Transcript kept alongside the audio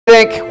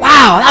think,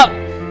 wow,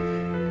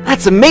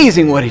 that's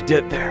amazing what he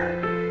did there.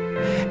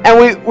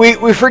 And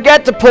we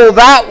forget to pull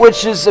that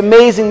which is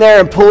amazing there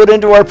and pull it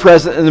into our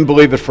present and then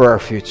believe it for our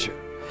future.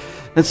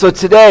 And so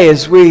today,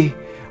 as we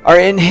are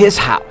in his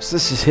house,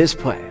 this is his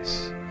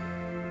place,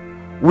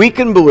 we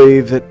can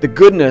believe that the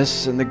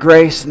goodness and the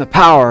grace and the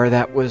power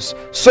that was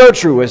so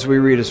true as we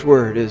read his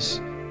word is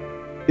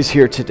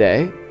here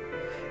today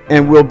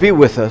and will be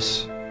with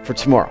us for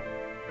tomorrow.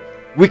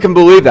 We can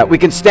believe that. We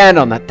can stand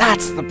on that.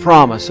 That's the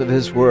promise of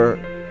his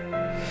word.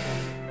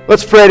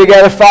 Let's pray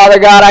together. Father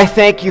God, I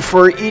thank you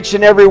for each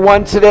and every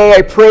one today.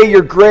 I pray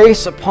your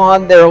grace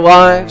upon their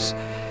lives.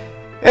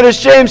 And as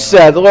James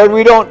said, Lord,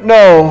 we don't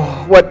know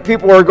what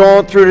people are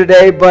going through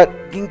today, but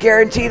you can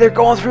guarantee they're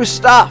going through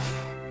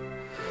stuff.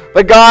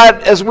 But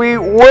God, as we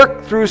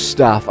work through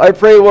stuff, I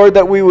pray, Lord,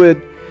 that we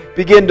would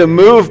begin to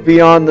move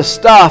beyond the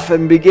stuff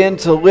and begin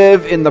to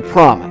live in the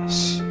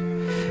promise.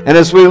 And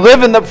as we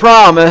live in the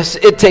promise,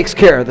 it takes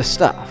care of the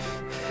stuff.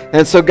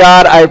 And so,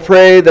 God, I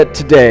pray that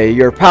today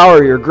your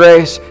power, your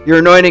grace, your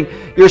anointing,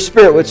 your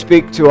spirit would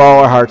speak to all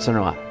our hearts and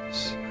our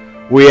lives.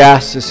 We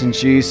ask this in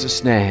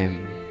Jesus'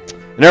 name.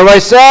 And everybody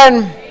said,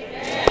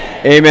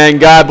 Amen. Amen.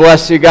 God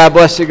bless you. God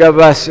bless you. God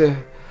bless you.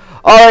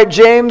 All right,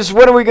 James,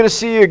 when are we going to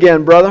see you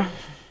again, brother?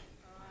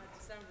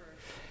 December.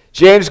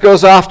 James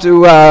goes off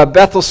to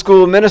Bethel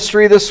School of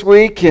Ministry this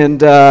week. And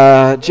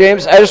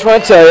James, I just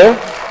want to tell you,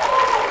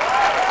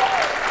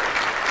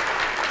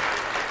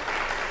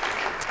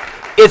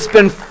 it's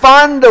been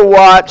fun to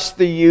watch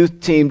the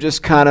youth team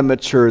just kind of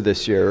mature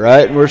this year,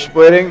 right? And we're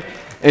splitting.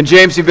 And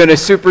James, you've been a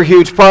super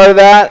huge part of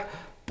that.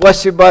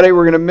 Bless you, buddy.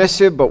 We're going to miss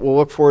you, but we'll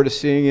look forward to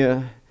seeing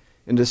you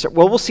in December.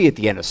 Well, we'll see you at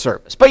the end of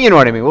service, but you know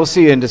what I mean. We'll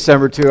see you in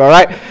December too, all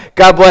right?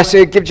 God bless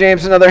you. Give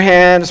James another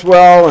hand as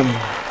well. And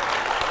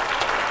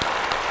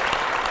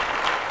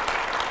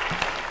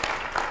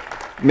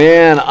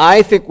man,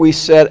 I think we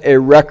set a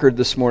record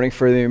this morning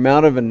for the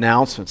amount of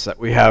announcements that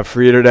we have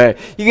for you today.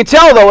 You can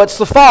tell, though, it's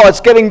the fall.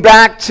 It's getting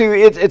back to,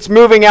 it's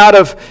moving out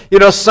of,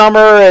 summer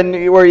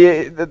and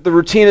where the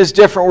routine is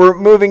different. We're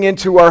moving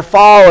into our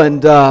fall,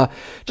 and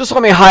just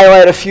let me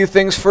highlight a few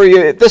things for you.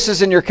 If this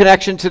is in your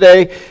connection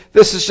today,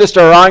 this is just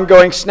our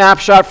ongoing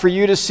snapshot for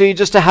you to see,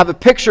 just to have a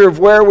picture of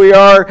where we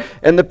are,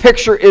 and the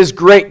picture is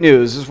great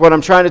news, is what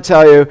I'm trying to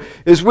tell you,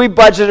 is we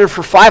budgeted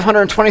for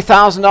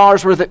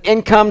 $520,000 worth of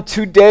income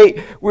to date.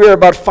 We're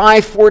about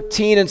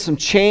 514 and some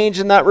change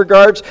in that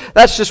regards.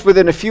 That's just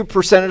within a few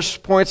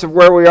percentage points of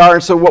where we are,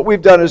 and so what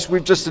we've done is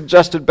we've just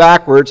adjusted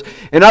backwards.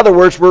 In other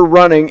words, we're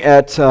running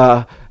at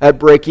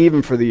break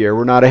even for the year.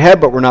 We're not ahead,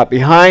 but we're not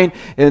behind,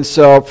 and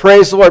so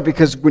praise the Lord,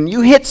 because when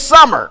you hit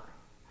summer,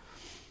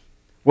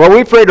 well,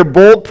 we prayed a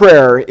bold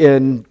prayer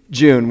in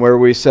June where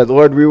we said,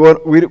 Lord, we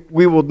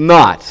will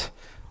not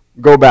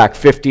go back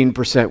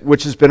 15%,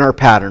 which has been our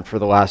pattern for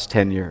the last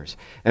 10 years.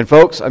 And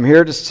folks, I'm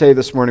here to say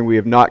this morning we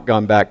have not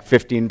gone back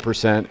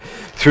 15%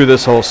 through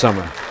this whole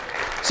summer.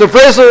 So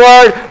praise the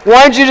Lord.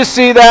 Wanted you to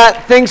see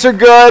that. Things are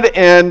good,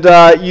 and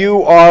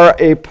you are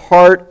a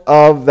part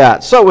of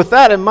that. So with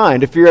that in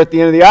mind, if you're at the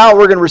end of the aisle,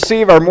 we're going to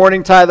receive our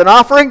morning tithe and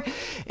offering.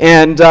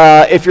 And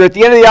if you're at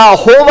the end of the aisle,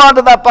 hold on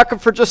to that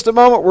bucket for just a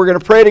moment. We're going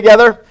to pray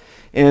together,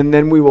 and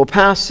then we will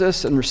pass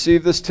this and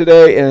receive this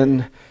today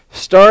and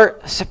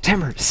start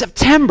September.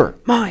 September.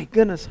 My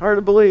goodness, hard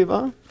to believe,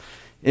 huh?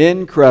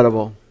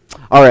 Incredible.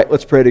 All right,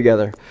 let's pray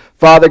together.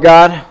 Father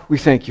God, we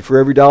thank you for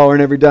every dollar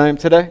and every dime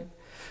today.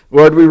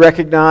 Lord, we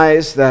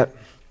recognize that,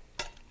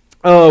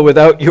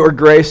 without your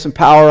grace and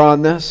power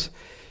on this,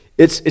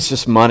 it's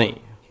just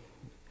money.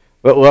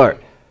 But Lord,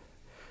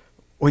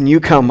 when you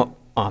come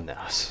on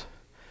this,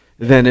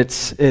 then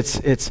it's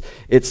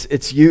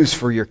used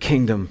for your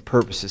kingdom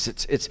purposes.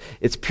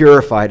 It's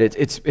purified.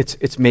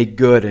 It's made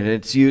good, and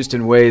it's used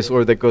in ways,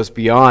 Lord, that goes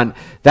beyond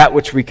that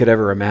which we could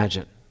ever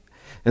imagine.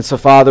 And so,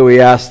 Father,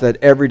 we ask that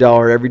every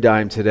dollar, every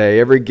dime today,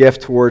 every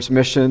gift towards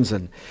missions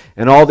and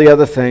all the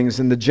other things,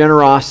 and the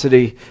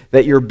generosity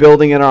that you're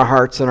building in our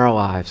hearts and our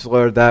lives,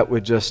 Lord, that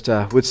would just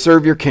would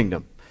serve your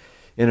kingdom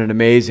in an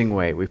amazing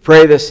way. We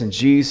pray this in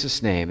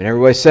Jesus' name. And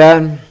everybody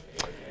said,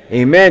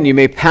 Amen. You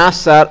may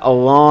pass that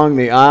along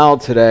the aisle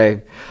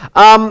today.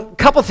 A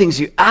couple things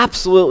you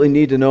absolutely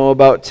need to know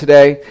about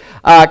today.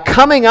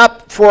 Coming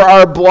up for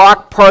our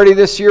block party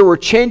this year, we're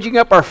changing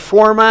up our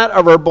format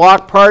of our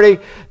block party.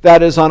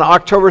 That is on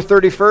October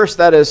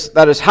 31st.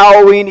 That is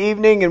Halloween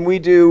evening, and we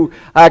do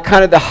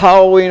kind of the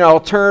Halloween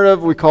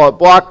alternative. We call it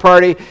block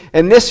party.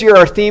 And this year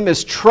our theme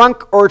is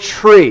Trunk or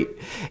Treat.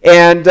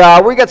 And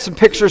we got some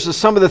pictures of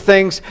some of the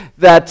things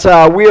that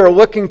we are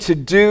looking to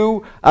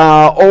do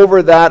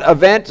over that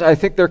event. I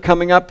think they're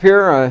coming up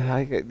here.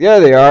 Yeah,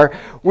 they are.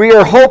 We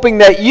are hoping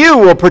that you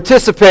will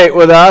participate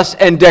with us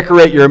and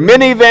decorate your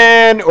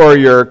minivan or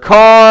your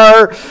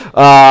car.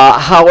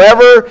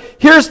 However,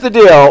 here's the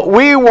deal.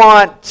 We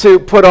want to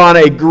put on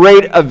a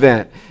great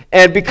event.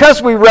 And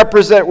because we're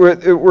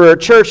a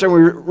church and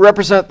we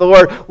represent the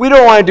Lord, we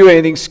don't want to do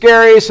anything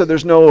scary, so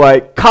there's no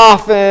like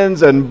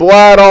coffins and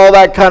blood, all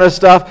that kind of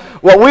stuff.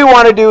 What we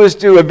want to do is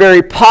do a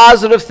very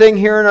positive thing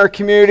here in our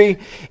community,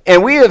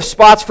 and we have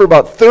spots for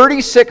about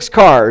 36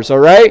 cars, all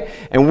right?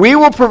 And we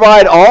will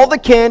provide all the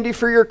candy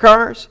for your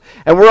cars,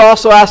 and we're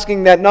also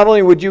asking that not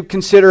only would you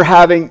consider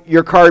having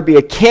your car be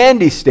a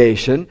candy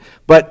station,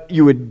 but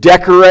you would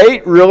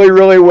decorate really,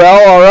 really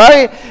well, all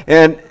right?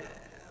 And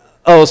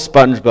oh,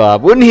 SpongeBob,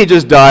 wouldn't he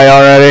just die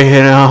already?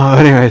 You know,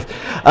 anyways.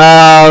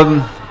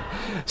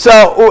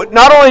 So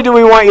not only do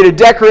we want you to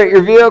decorate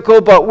your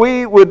vehicle, but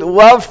we would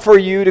love for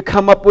you to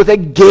come up with a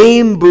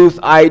game booth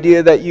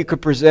idea that you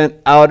could present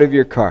out of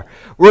your car.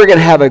 We're going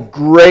to have a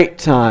great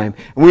time.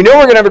 And we know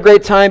we're going to have a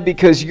great time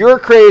because your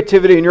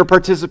creativity and your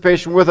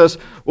participation with us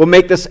will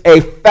make this a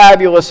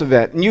fabulous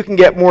event. And you can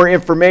get more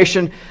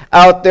information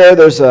out there.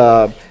 There's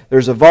a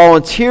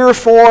volunteer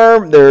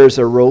form. There's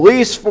a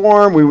release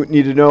form. We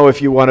need to know if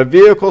you want a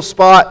vehicle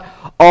spot,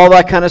 all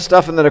that kind of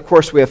stuff. And then, of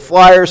course, we have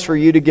flyers for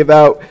you to give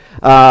out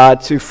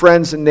to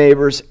friends and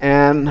neighbors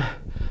and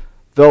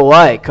the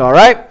like, all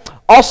right?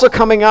 Also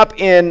coming up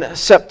in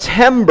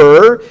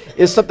September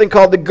is something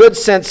called the Good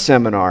Sense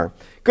Seminar.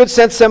 Good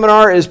Sense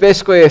Seminar is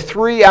basically a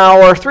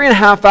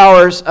 3.5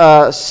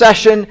 hours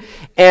session,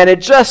 and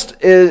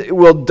it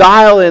will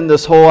dial in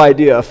this whole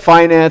idea of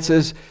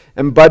finances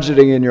and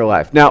budgeting in your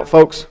life. Now,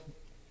 folks,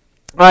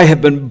 I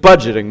have been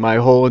budgeting my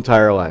whole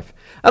entire life.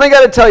 And I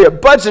got to tell you,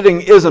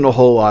 budgeting isn't a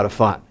whole lot of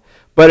fun,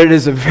 but it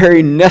is a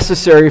very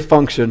necessary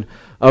function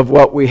of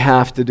what we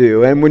have to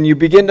do. And when you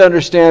begin to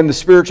understand the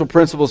spiritual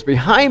principles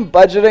behind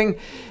budgeting,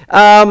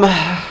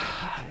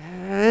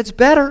 it's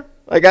better.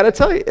 I got to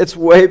tell you, it's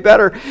way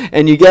better.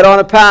 And you get on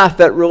a path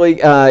that really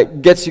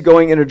gets you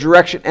going in a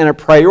direction, and it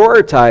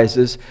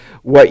prioritizes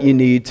what you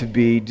need to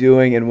be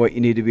doing and what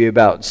you need to be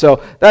about.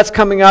 So that's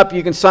coming up.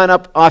 You can sign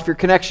up off your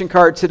connection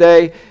card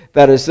today.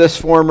 That is this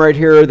form right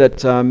here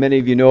that many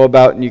of you know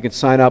about, and you can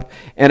sign up.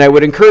 And I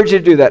would encourage you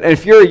to do that. And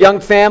if you're a young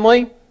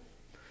family,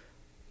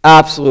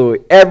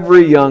 absolutely,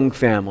 every young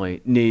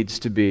family needs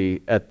to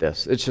be at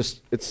this. It's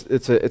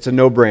a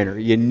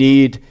no-brainer.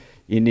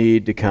 You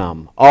need to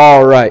come.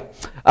 All right.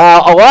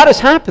 A lot has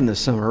happened this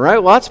summer, right?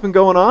 A lot's been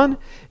going on.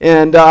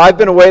 And I've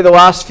been away the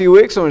last few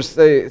weeks. I want to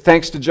say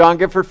thanks to John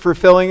Gifford for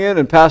filling in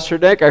and Pastor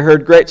Nick. I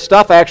heard great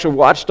stuff. I actually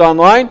watched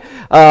online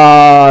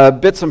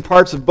bits and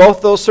parts of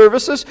both those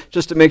services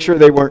just to make sure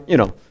they weren't,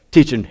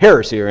 teaching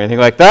heresy or anything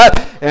like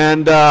that.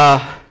 And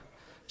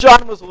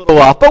John was a little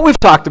off, but we've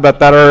talked about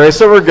that already,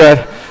 so we're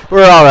good.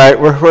 We're all right.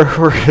 We're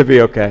going to be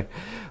okay.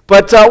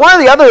 But one of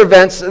the other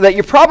events that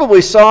you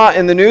probably saw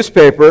in the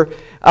newspaper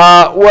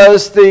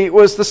was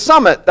the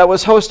summit that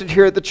was hosted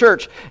here at the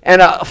church,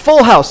 and a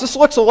full house. This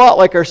looks a lot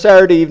like our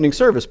Saturday evening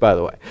service, by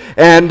the way.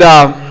 And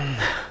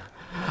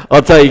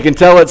I'll tell you, you can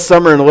tell it's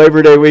summer and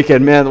Labor Day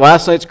weekend. Man,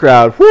 last night's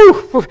crowd,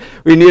 whew,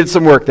 we needed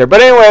some work there. But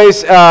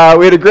anyways, we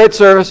had a great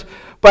service,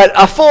 but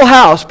a full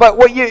house. But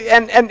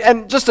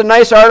and just a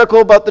nice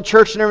article about the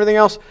church and everything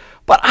else.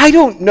 But I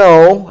don't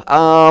know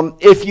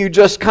if you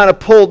just kind of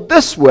pulled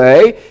this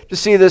way to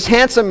see this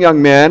handsome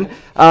young man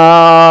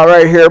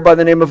right here by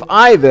the name of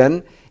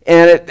Ivan,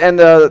 and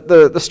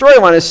the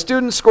storyline is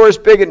student scores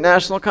big at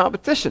national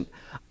competition.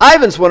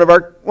 Ivan's one of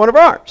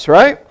ours,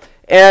 right?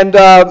 And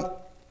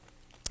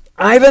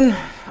Ivan,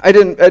 I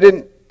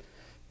didn't.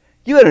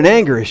 You had an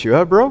anger issue,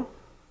 huh, bro?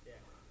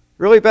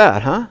 Really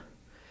bad, huh?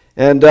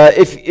 And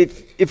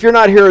if you're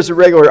not here as a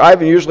regular,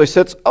 Ivan usually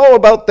sits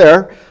about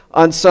there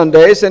on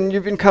Sundays, and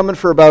you've been coming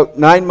for about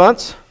 9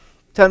 months,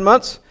 10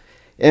 months,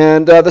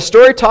 and the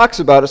story talks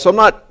about it, so I'm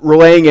not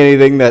relaying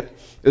anything that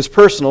is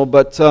personal,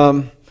 but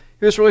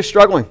he was really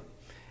struggling.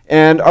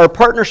 And our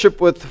partnership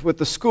with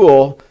the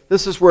school,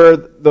 this is where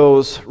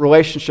those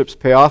relationships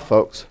pay off,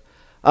 folks.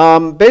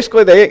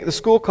 Basically, the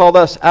school called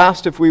us,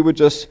 asked if we would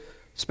just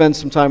spend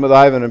some time with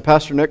Ivan, and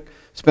Pastor Nick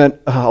spent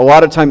a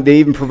lot of time. They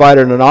even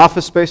provided an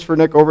office space for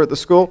Nick over at the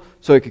school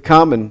so he could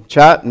come and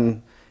chat,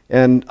 and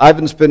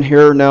Ivan's been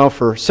here now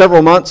for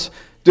several months,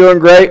 doing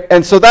great.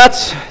 And so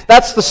that's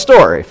the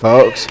story,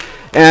 folks.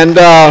 And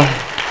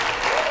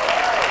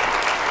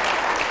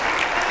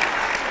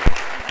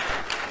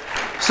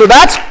so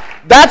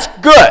that's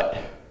good.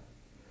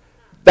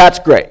 That's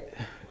great.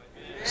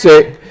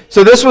 See,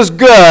 so this was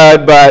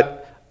good,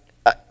 but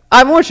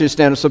I want you to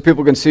stand up so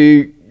people can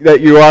see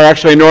that you are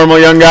actually a normal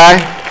young guy.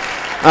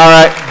 All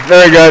right,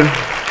 very good.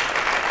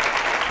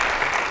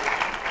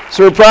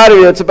 So we're proud of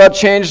you. It's about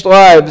changed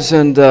lives,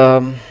 and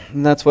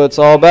that's what it's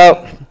all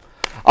about.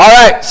 All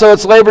right, so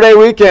it's Labor Day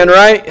weekend,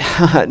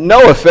 right?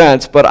 No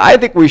offense, but I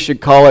think we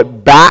should call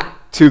it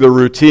back to the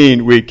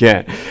routine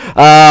weekend.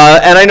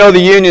 And I know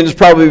the unions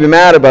probably be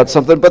mad about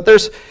something, but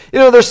there's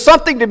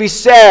something to be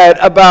said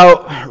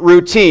about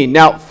routine.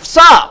 Now,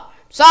 some,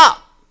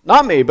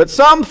 not me, but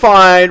some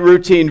find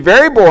routine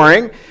very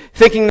boring,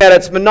 thinking that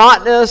it's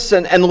monotonous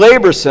and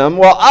laborsome,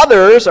 while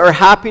others are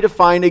happy to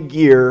find a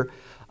gear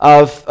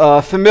of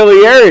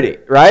familiarity,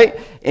 right?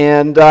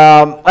 And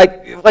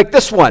like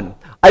this one,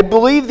 I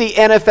believe the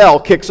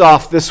NFL kicks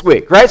off this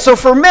week, right? So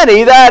for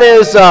many, that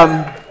is...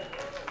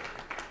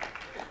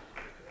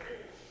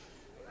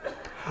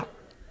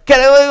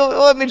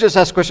 Let me just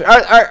ask a question.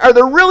 Are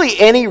there really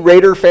any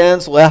Raider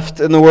fans left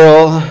in the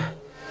world?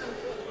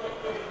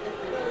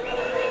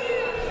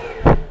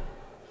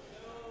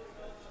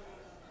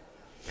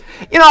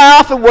 You know, I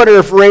often wonder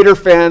if Raider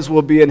fans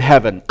will be in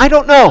heaven. I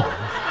don't know.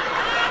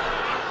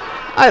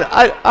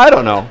 I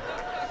don't know.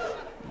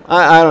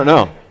 I don't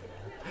know.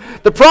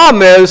 The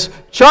problem is,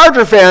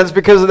 Charger fans,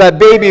 because of that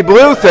baby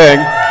blue thing,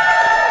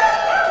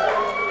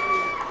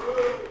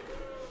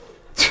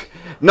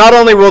 not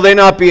only will they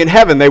not be in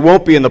heaven, they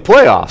won't be in the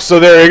playoffs. So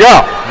there you go.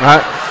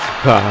 Right?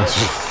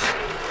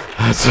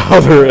 That's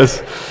all there is.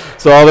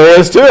 That's all there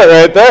is to it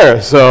right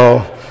there. So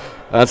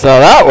that's how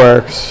that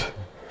works.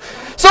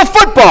 So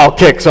football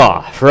kicks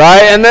off,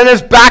 right? And then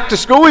it's back to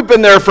school. We've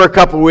been there for a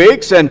couple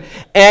weeks. And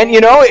you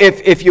know,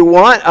 if you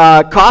want,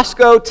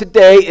 Costco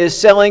today is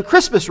selling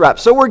Christmas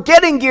wraps. So we're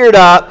getting geared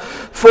up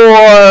for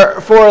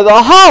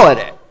the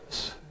holiday.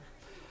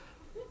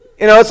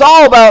 You know, it's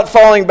all about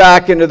falling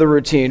back into the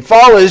routine.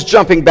 Fall is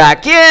jumping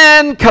back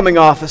in, coming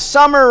off of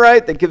summer,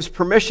 right? That gives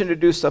permission to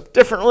do stuff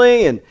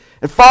differently. And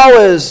fall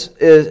is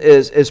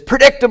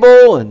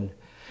predictable. And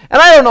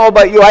I don't know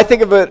about you. I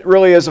think of it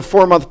really as a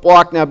 4-month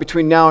block now.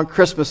 Between now and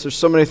Christmas, there's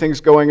so many things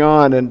going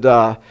on. And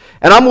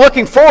I'm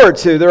looking forward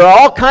to. There are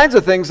all kinds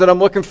of things that I'm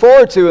looking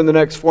forward to in the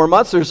next 4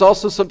 months. There's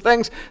also some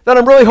things that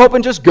I'm really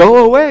hoping just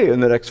go away in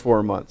the next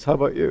 4 months. How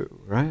about you,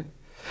 right?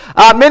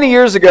 Many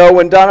years ago,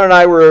 when Donna and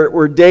I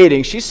were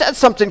dating, she said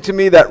something to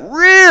me that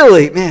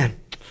really, man,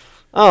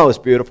 oh, it was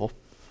beautiful.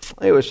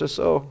 It was just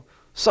so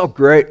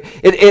great.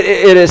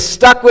 It has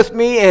stuck with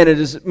me, and it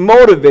has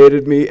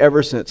motivated me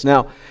ever since.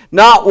 Now,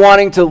 not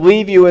wanting to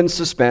leave you in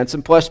suspense,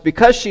 and plus,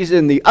 because she's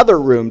in the other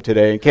room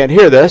today and can't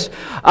hear this,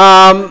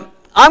 I'm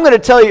going to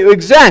tell you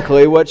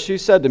exactly what she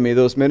said to me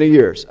those many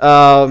years.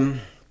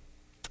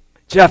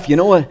 Jeff, you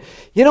know what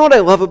I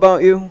love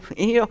about you?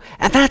 You know,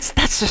 and that's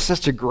just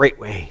such a great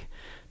way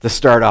to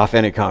start off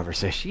any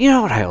conversation. You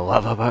know what I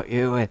love about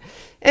you?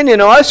 And you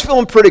know, I was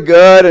feeling pretty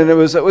good, and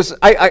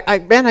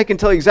I can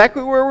tell you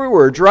exactly where we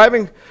were,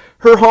 driving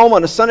her home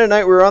on a Sunday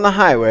night. We were on the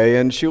highway,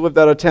 and she lived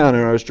out of town,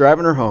 and I was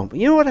driving her home. But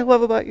you know what I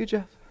love about you,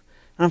 Jeff?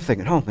 And I'm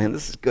thinking, oh man,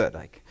 this is good.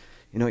 Like,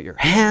 you know, you're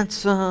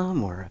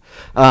handsome, or,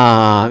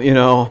 you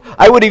know,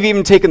 I would have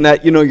even taken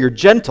that, you know, you're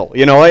gentle.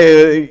 You know,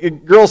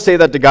 girls say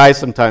that to guys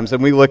sometimes,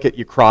 and we look at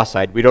you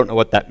cross-eyed. We don't know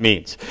what that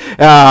means.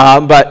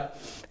 But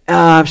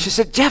she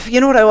said, Jeff,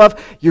 you know what I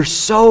love? You're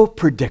so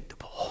predictable.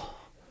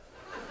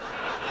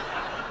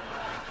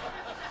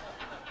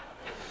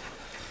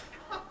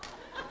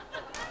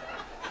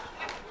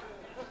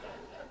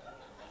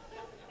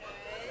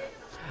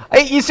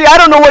 You see, I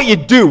don't know what you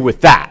do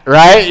with that,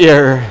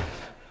 right?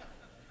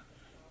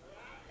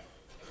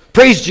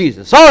 Praise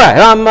Jesus. All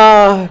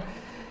right,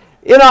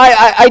 you know,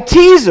 I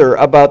tease her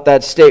about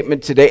that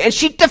statement today, and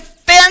she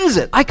defends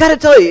it. I got to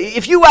tell you,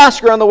 if you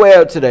ask her on the way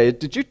out today,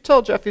 did you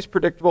tell Jeff he's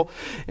predictable?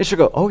 And she'll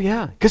go, oh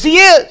yeah, because he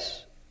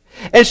is.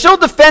 And she'll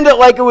defend it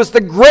like it was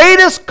the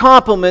greatest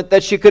compliment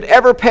that she could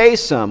ever pay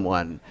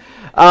someone.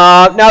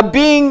 Now,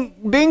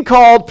 being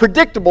called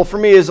predictable for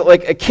me is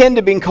like akin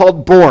to being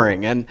called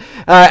boring. And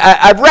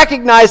I've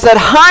recognized that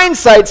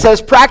hindsight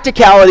says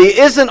practicality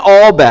isn't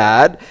all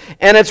bad.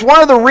 And it's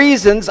one of the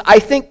reasons I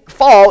think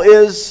fall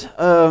is,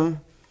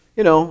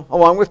 you know,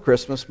 along with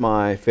Christmas,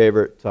 my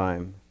favorite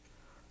time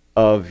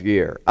of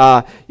year.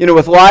 You know,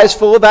 with lives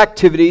full of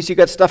activities, you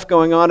got stuff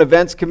going on,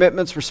 events,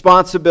 commitments,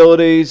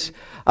 responsibilities,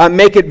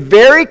 make it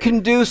very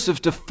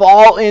conducive to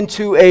fall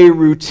into a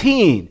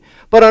routine.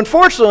 But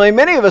unfortunately,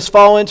 many of us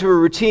fall into a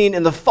routine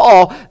in the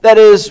fall that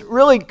is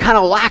really kind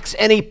of lacks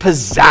any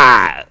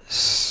pizzazz.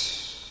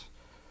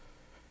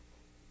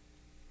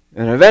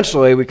 And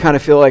eventually, we kind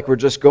of feel like we're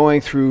just going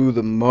through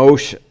the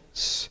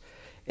motions.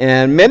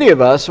 And many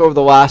of us, over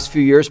the last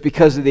few years,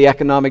 because of the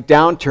economic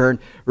downturn,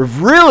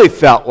 have really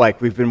felt like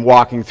we've been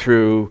walking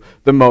through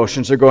the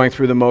motions or going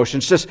through the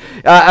motions. Just,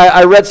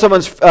 I read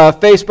someone's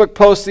Facebook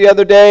post the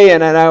other day,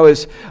 and I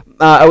was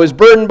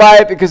burdened by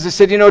it because they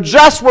said, you know,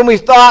 just when we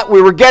thought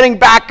we were getting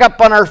back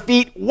up on our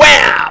feet,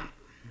 wham!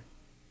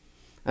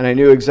 And I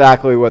knew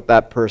exactly what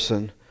that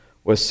person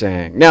was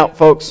saying. Now,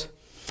 folks,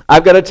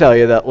 I've got to tell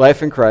you that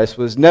life in Christ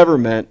was never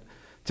meant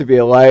to be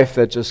a life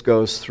that just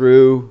goes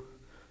through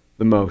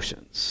the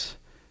motions.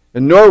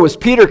 And nor was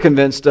Peter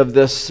convinced of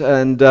this,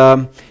 and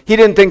he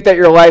didn't think that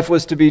your life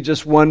was to be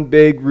just one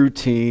big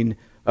routine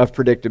of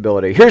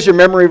predictability. Here's your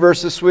memory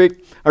verse this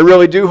week. I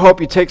really do hope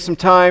you take some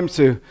time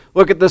to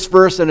look at this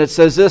verse, and it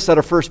says this out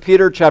of 1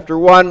 Peter chapter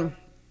 1,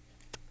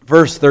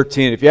 verse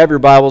 13. If you have your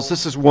Bibles,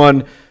 this is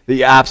one that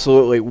you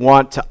absolutely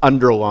want to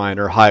underline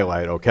or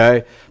highlight,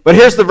 okay? But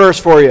here's the verse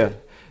for you.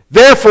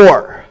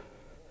 Therefore,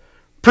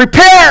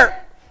 prepare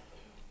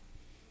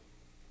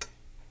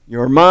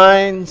your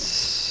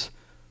minds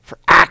for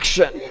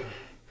action.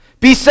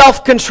 Be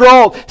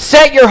self-controlled.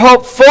 Set your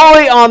hope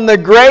fully on the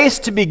grace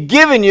to be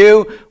given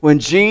you when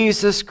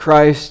Jesus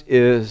Christ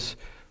is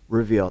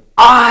revealed.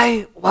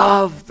 I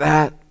love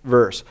that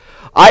verse.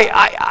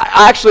 I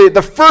actually,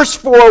 the first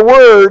 4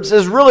 words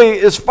is really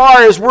as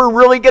far as we're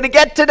really going to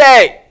get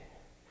today.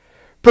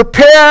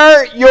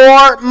 Prepare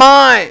your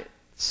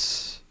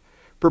minds.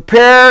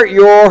 Prepare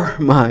your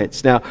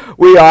minds. Now,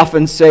 we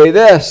often say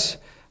this,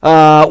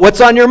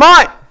 what's on your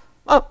mind?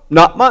 Oh,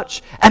 not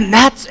much. And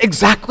that's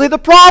exactly the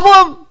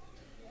problem.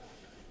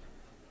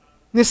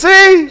 You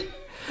see?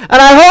 And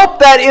I hope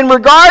that in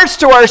regards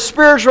to our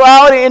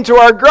spirituality, into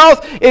our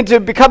growth, into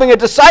becoming a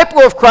disciple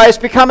of Christ,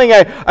 becoming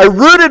a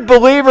rooted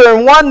believer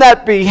and one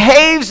that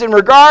behaves in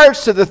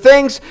regards to the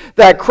things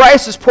that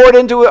Christ has poured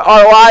into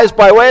our lives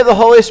by way of the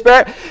Holy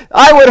Spirit,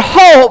 I would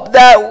hope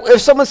that if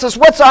someone says,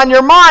 what's on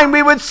your mind?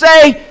 We would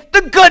say,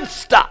 the good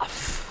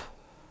stuff.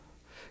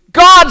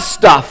 God's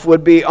stuff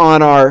would be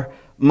on our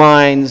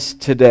minds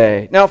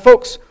today. Now,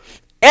 folks,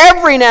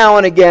 every now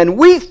and again,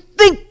 we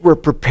think we're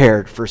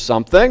prepared for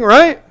something,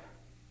 right?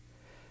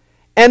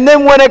 And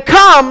then when it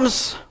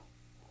comes,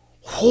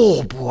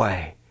 oh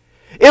boy,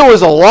 it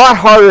was a lot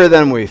harder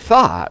than we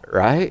thought,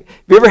 right?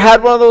 Have you ever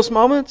had one of those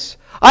moments?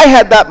 I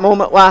had that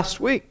moment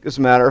last week, as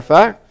a matter of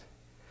fact.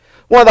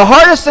 One of the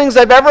hardest things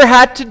I've ever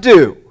had to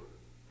do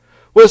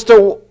was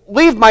to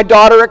leave my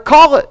daughter at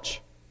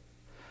college.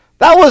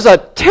 That was a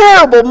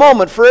terrible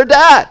moment for a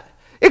dad.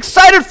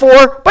 Excited for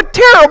her, but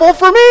terrible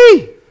for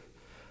me,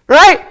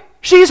 right?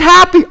 She's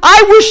happy.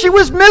 I wish she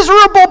was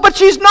miserable, but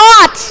she's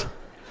not.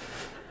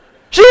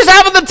 She's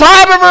having the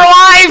time of her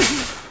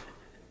life.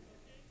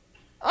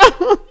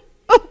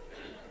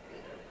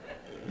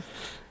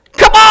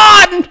 Come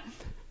on!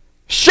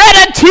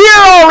 Shed a tear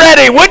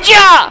already, would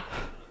ya?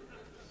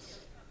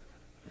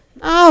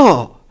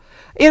 No.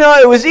 You know,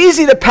 it was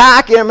easy to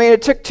pack. I mean,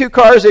 it took 2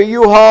 cars, a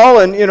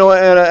U-Haul, and, and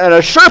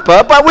a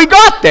Sherpa, but we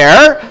got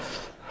there.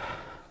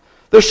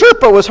 The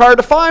Sherpa was hard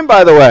to find,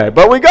 by the way,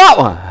 but we got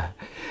one.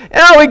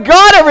 We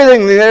got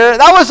everything there.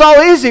 That was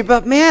all easy,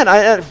 but man,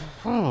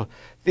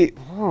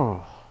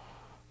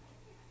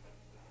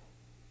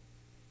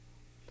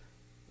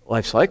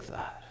 life's like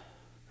that.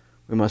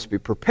 We must be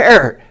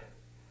prepared.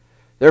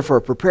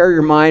 Therefore, prepare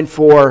your mind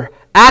for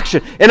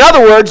action. In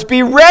other words,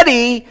 be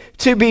ready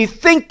to be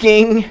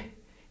thinking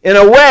in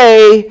a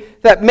way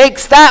that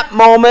makes that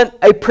moment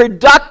a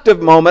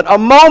productive moment, a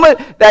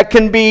moment that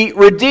can be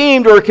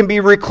redeemed or can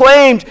be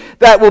reclaimed,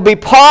 that will be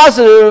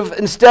positive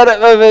instead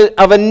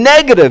of a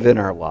negative in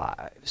our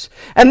lives.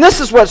 And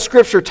this is what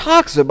Scripture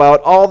talks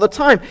about all the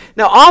time.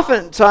 Now,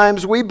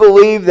 oftentimes we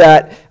believe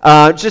that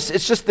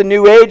it's just the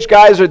New Age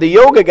guys or the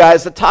yoga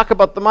guys that talk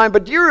about the mind,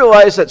 but do you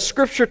realize that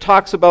Scripture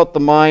talks about the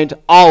mind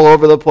all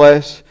over the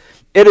place?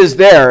 It is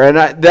there, and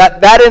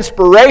that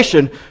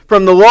inspiration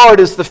from the Lord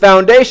is the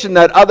foundation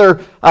that other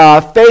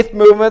faith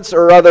movements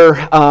or other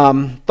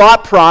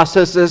thought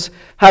processes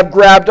have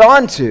grabbed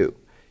onto.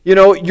 You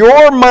know,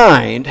 your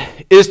mind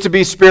is to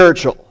be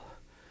spiritual.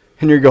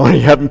 And you're going,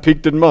 you haven't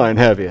peaked in mine,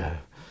 have you?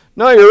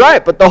 No, you're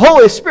right, but the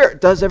Holy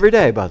Spirit does every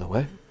day, by the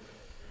way.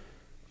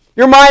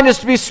 Your mind is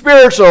to be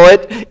spiritual.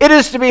 It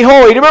is to be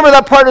holy. Do you remember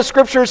that part of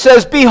Scripture that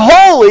says, be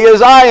holy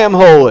as I am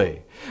holy?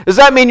 Does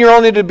that mean you're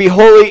only to be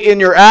holy in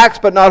your acts,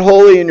 but not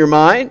holy in your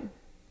mind?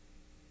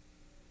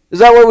 Is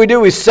that what we do?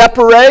 We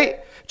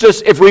separate?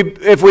 Just if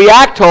we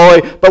act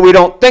holy, but we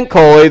don't think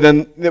holy,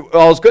 then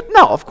all's good?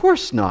 No, of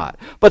course not.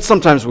 But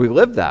sometimes we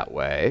live that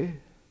way.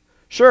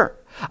 Sure.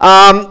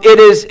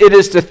 It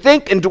is to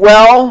think and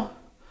dwell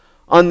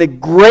on the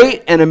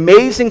great and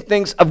amazing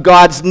things of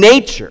God's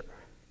nature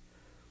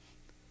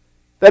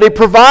that He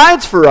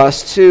provides for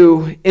us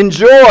to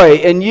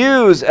enjoy and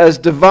use as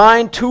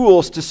divine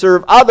tools to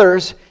serve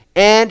others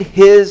and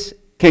His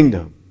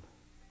kingdom.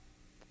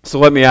 So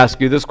let me ask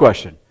you this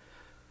question.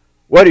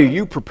 What are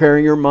you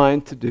preparing your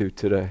mind to do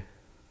today?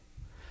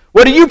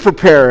 What are you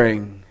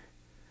preparing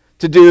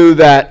to do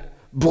that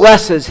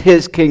blesses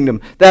His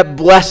kingdom, that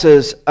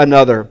blesses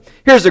another?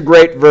 Here's a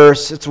great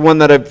verse. It's one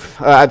that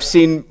I've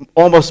seen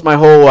almost my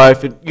whole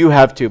life, and you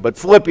have too. But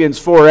Philippians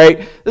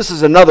 4:8, this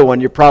is another one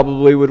you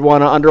probably would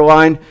want to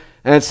underline,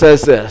 and it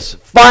says this,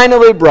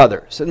 finally,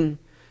 brothers, and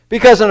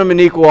because I'm an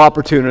equal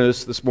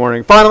opportunist this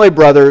morning, finally,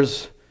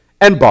 brothers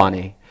and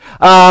Bonnie,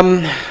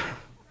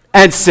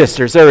 and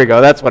sisters, there we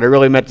go, that's what I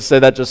really meant to say,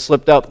 that just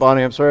slipped out,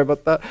 Bonnie, I'm sorry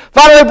about that.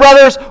 Finally,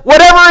 brothers,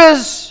 whatever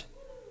is,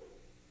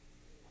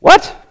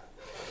 what?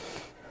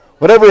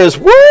 Whatever is,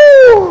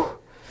 woo!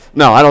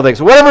 No, I don't think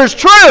so. Whatever is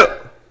true.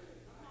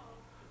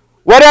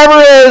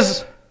 Whatever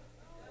is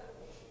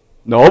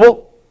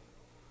noble.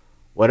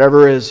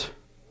 Whatever is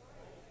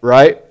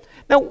right.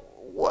 Now,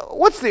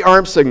 what's the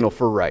arm signal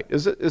for right?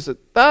 Is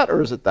it that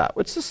or is it that?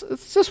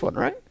 It's this one,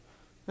 right?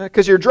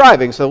 Because you're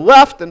driving, so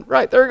left and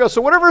right. There you go.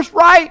 So whatever is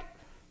right.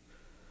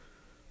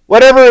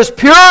 Whatever is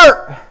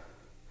pure.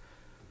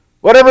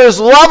 Whatever is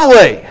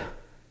lovely.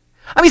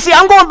 I mean, see,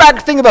 I'm going back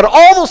to thinking about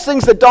all those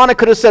things that Donna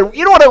could have said.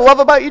 You know what I love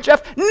about you,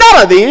 Jeff?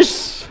 None of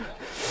these.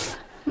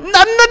 None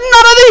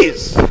of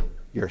these.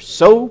 You're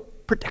so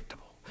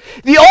predictable.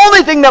 The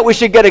only thing that we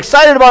should get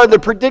excited about in the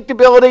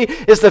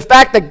predictability is the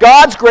fact that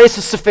God's grace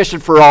is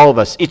sufficient for all of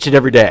us each and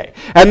every day.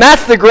 And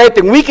that's the great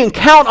thing. We can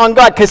count on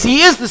God because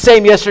He is the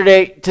same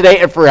yesterday, today,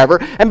 and forever.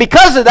 And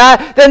because of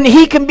that, then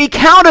He can be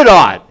counted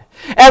on.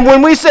 And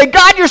when we say,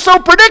 God, you're so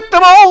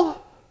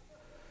predictable,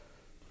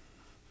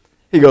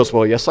 He goes,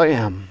 well, yes, I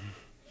am.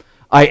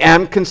 I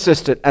am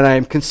consistent, and I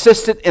am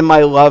consistent in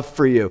my love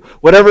for you.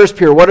 Whatever is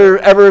pure,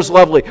 whatever is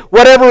lovely,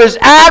 whatever is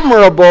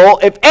admirable,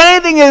 if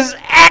anything is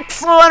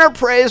excellent or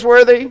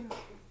praiseworthy.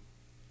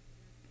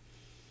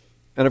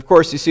 And of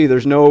course, you see,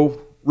 there's no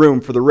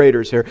room for the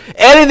Raiders here.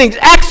 Anything's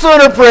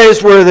excellent or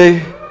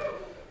praiseworthy.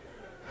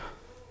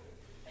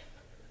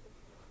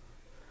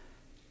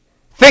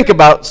 Think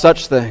about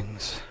such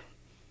things.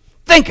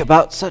 Think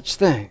about such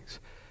things.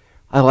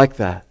 I like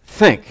that.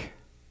 Think.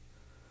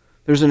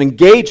 There's an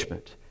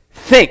engagement.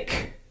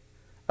 Think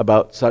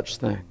about such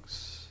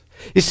things.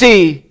 You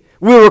see,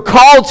 we were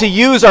called to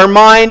use our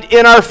mind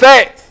in our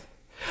faith.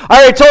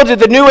 I already told you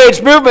the New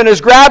Age movement has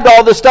grabbed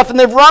all this stuff and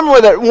they've run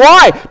with it.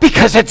 Why?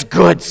 Because it's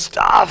good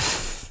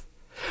stuff.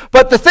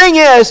 But the thing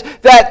is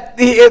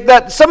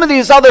that some of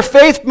these other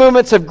faith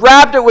movements have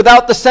grabbed it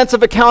without the sense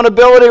of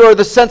accountability or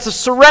the sense of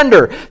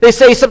surrender. They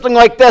say something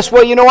like this,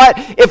 well, you know what?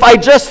 If I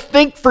just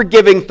think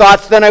forgiving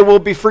thoughts, then I will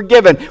be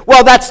forgiven.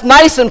 Well, that's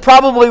nice and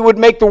probably would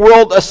make the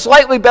world a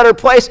slightly better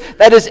place.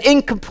 That is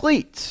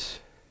incomplete.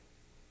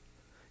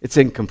 It's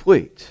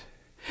incomplete.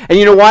 And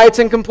you know why it's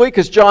incomplete?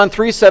 Because John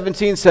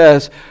 3:17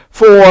 says,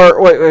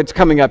 it's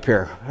coming up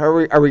here. Are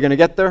we going to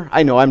get there?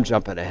 I know, I'm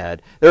jumping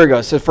ahead. There we go.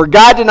 It says, for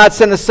God did not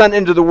send the Son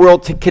into the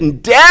world to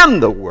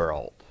condemn the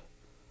world,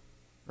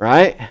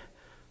 right?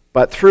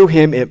 But through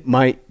him it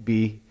might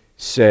be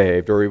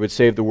saved, or he would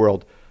save the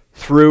world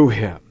through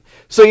him.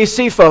 So you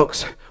see,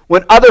 folks,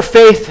 when other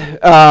faith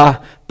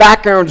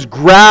backgrounds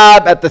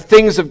grab at the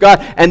things of God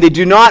and they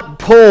do not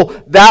pull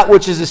that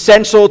which is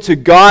essential to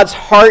God's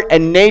heart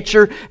and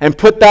nature and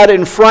put that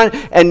in front,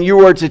 and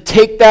you are to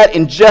take that,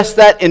 ingest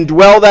that,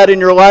 indwell that in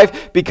your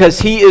life because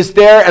he is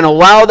there, and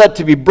allow that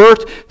to be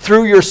birthed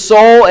through your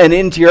soul and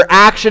into your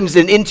actions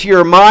and into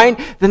your mind,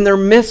 then they're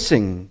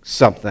missing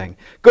something.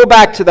 Go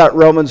back to that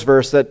Romans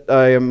verse that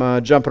I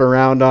am jumping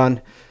around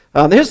on.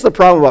 Here's the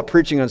problem about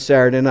preaching on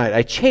Saturday night.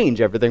 I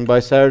change everything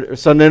by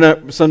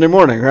Sunday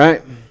morning,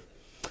 right?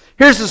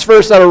 Here's this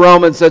verse out of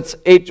Romans, that's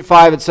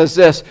 8:5. It says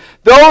this,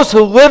 those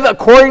who live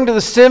according to the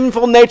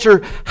sinful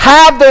nature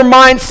have their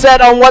mind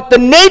set on what the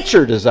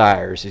nature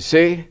desires, you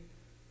see?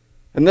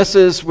 And this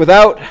is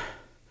without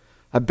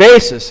a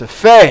basis of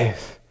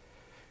faith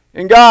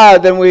in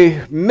God, then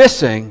we're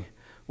missing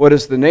what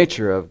is the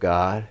nature of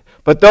God.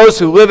 But those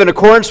who live in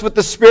accordance with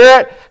the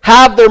Spirit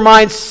have their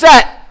mind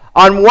set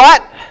on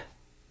what?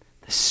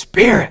 The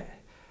Spirit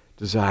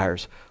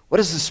desires. What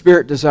does the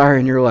Spirit desire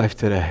in your life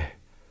today?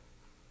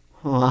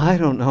 Well, I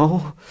don't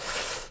know.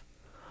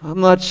 I'm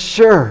not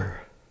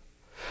sure.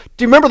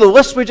 Do you remember the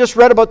list we just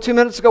read about 2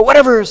 minutes ago?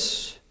 Whatever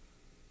is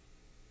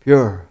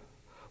pure,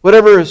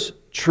 whatever is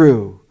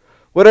true,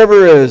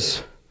 whatever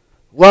is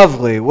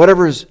lovely,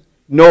 whatever is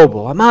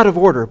noble. I'm out of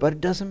order, but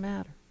it doesn't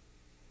matter.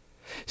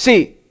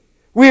 See,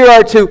 we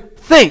are to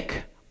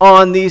think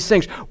on these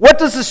things. What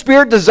does the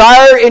Spirit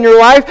desire in your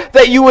life?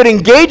 That you would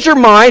engage your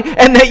mind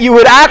and that you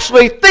would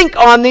actually think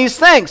on these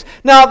things.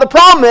 Now, the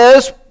problem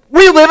is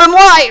we live in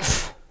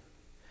life.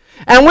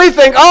 And we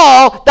think,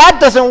 oh,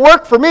 that doesn't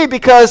work for me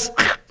because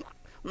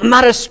I'm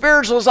not as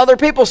spiritual as other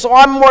people, so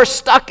I'm more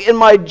stuck in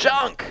my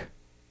junk.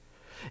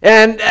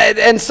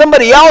 And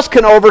somebody else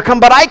can overcome,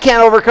 but I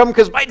can't overcome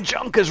because my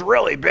junk is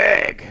really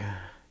big.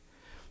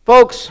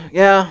 Folks,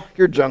 yeah,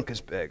 your junk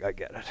is big. I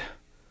get it.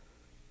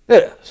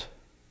 It is.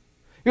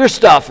 Your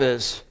stuff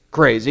is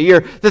crazy.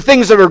 The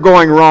things that are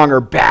going wrong are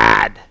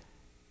bad.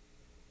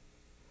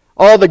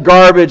 All the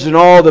garbage and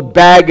all the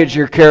baggage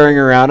you're carrying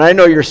around. I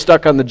know you're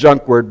stuck on the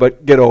junk word,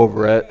 but get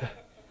over it.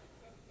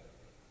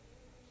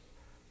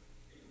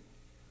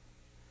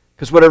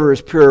 Because whatever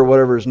is pure,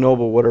 whatever is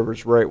noble, whatever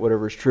is right,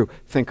 whatever is true,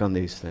 think on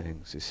these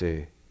things, you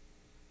see.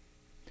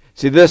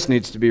 See, this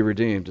needs to be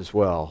redeemed as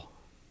well.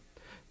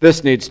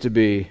 This needs to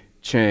be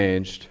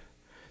changed.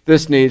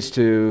 This needs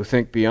to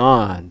think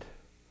beyond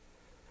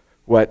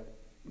what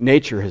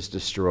nature has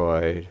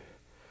destroyed,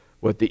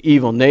 what the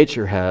evil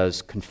nature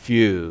has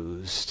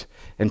confused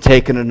and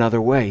taken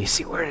another way. You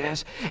see where it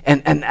is?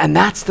 And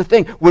that's the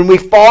thing. When we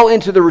fall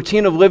into the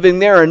routine of living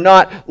there and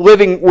not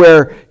living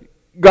where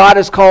God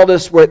has called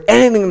us, where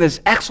anything that's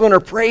excellent or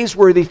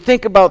praiseworthy,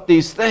 think about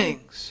these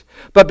things.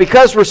 But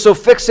because we're so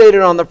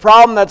fixated on the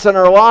problem that's in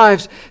our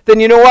lives, then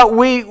you know what?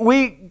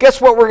 We guess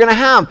what we're going to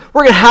have?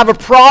 We're going to have a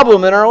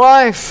problem in our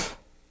life.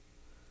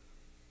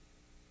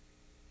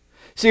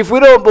 See, if we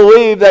don't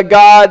believe that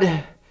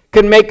God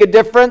can make a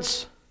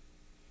difference,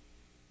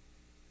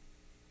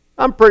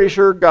 I'm pretty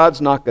sure God's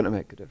not going to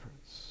make a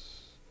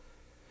difference.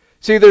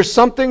 See, there's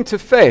something to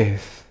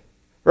faith,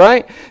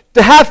 right?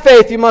 To have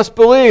faith, you must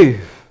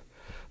believe.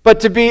 But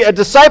to be a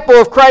disciple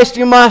of Christ,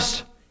 you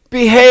must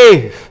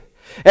behave.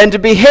 And to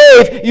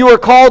behave, you are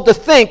called to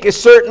think a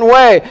certain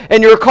way.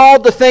 And you're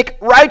called to think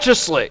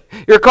righteously.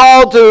 You're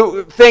called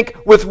to think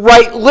with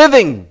right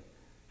living.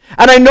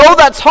 And I know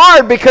that's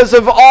hard because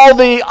of all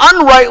the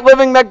unright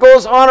living that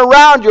goes on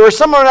around you. Or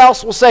someone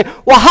else will say,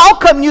 well, how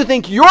come you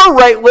think your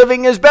right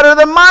living is better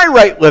than my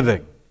right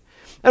living?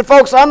 And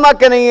folks, I'm not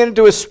getting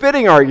into a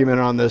spitting argument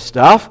on this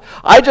stuff.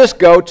 I just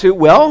go to,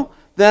 well,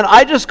 then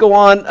I just go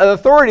on an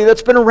authority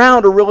that's been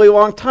around a really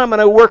long time,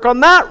 and I work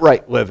on that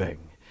right living.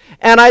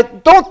 And I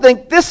don't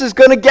think this is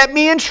going to get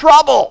me in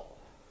trouble.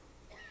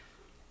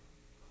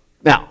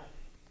 Now,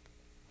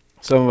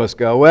 some of us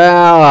go,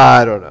 well,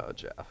 I don't know,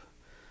 Jeff.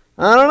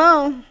 I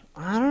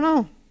don't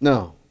know.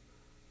 No.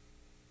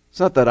 It's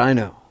not that I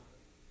know.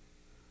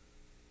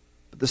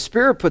 But the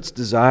Spirit puts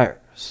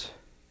desires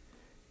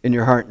in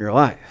your heart and your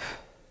life.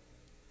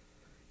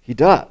 He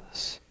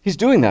does. He's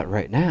doing that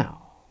right now.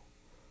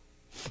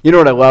 You know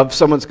what I love?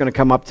 Someone's going to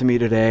come up to me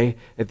today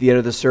at the end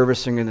of the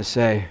service and going to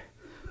say,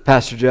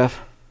 Pastor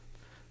Jeff,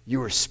 you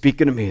were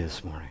speaking to me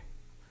this morning.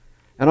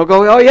 And I'll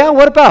go, oh yeah,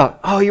 what about?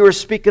 Oh, you were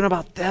speaking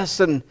about this,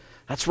 and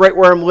that's right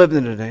where I'm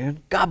living today.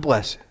 And God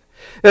bless you.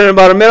 And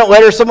about a minute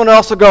later, someone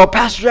else will go,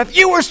 Pastor Jeff,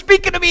 you were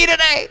speaking to me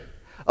today.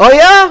 Oh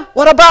yeah?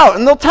 What about?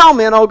 And they'll tell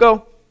me, and I'll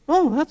go,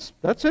 oh,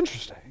 that's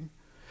interesting.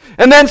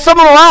 And then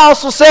someone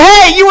else will say,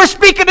 hey, you were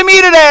speaking to me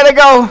today. And I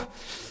go,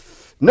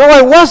 no,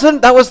 I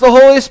wasn't. That was the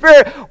Holy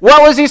Spirit.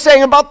 What was he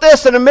saying about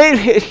this? And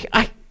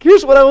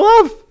here's what I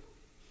love.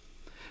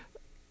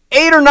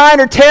 8 or 9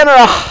 or 10 or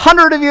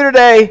 100 of you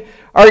today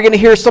are going to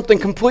hear something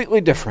completely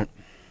different.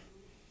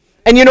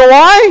 And you know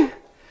why?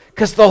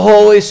 Because the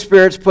Holy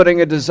Spirit's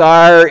putting a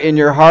desire in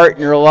your heart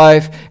and your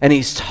life, and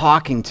He's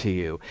talking to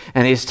you.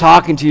 And He's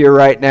talking to you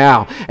right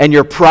now. And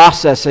you're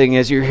processing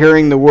as you're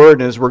hearing the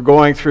Word and as we're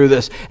going through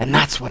this. And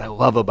that's what I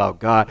love about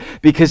God.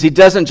 Because He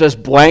doesn't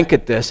just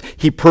blanket this,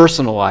 He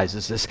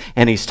personalizes this,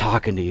 and He's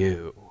talking to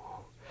you.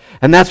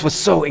 And that's what's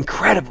so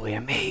incredibly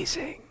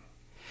amazing.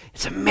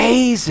 It's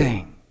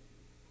amazing.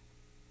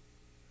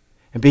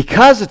 And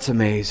because it's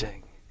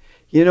amazing,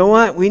 you know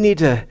what? We need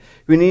to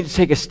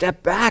take a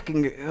step back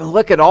and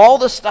look at all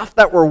the stuff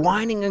that we're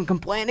whining and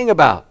complaining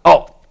about.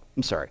 Oh,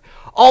 I'm sorry.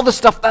 All the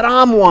stuff that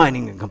I'm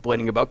whining and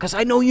complaining about, because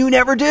I know you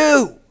never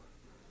do.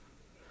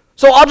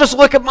 So I'll just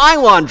look at my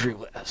laundry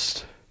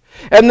list.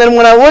 And then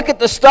when I look at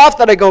the stuff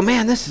that I go,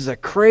 man, this is a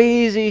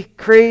crazy,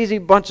 crazy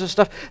bunch of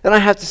stuff, then I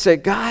have to say,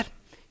 God,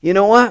 you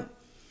know what?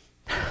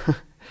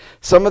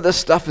 Some of this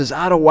stuff is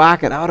out of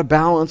whack and out of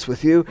balance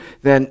with you.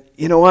 Then,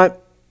 you know what?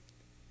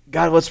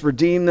 God, let's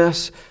redeem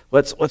this.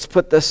 Let's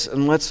put this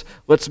and let's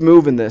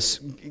move in this.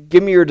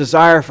 Give me your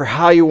desire for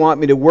how you want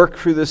me to work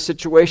through this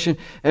situation.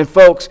 And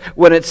folks,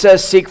 when it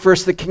says seek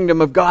first the kingdom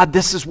of God,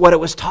 this is what it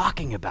was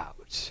talking about.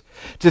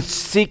 To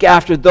seek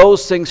after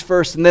those things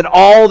first, and then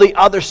all the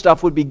other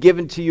stuff would be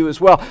given to you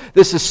as well.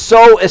 This is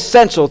so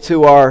essential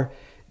to our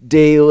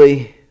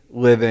daily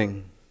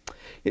living.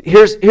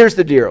 Here's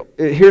the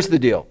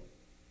deal.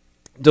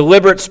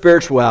 Deliberate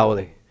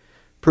spirituality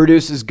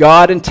produces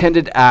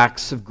God-intended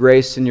acts of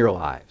grace in your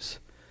lives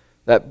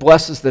that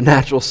blesses the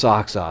natural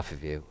socks off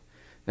of you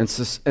and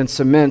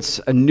cements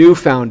a new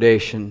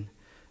foundation,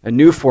 a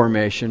new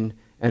formation,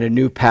 and a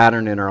new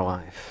pattern in our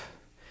life.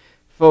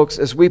 Folks,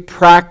 as we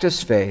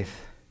practice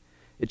faith,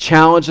 it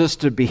challenges us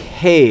to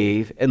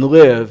behave and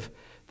live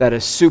that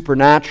is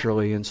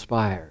supernaturally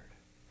inspired.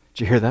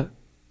 Did you hear that?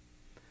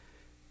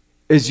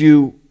 As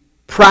you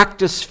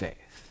practice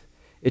faith,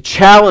 it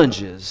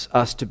challenges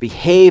us to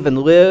behave and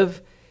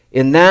live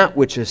in that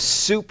which is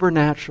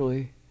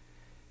supernaturally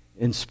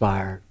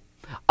inspired.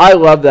 I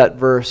love that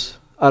verse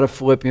out of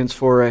Philippians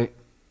 4:8.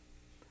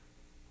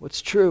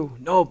 What's true,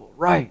 noble,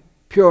 right,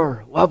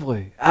 pure,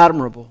 lovely,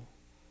 admirable.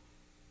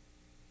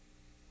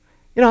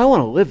 You know, I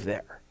want to live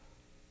there.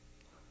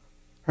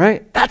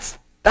 Right? That's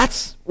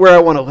where I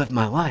want to live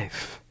my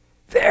life.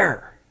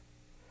 There.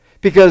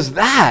 Because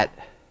that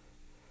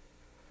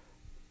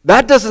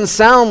doesn't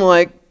sound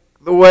like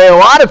the way a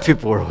lot of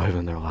people are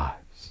living their lives.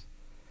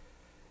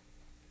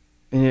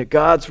 And yet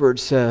God's word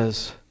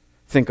says,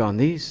 think on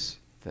these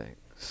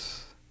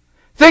things.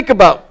 Think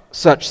about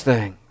such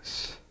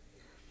things.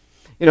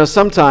 You know,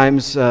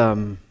 sometimes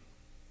you'll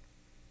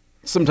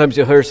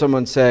hear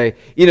someone say,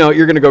 you know,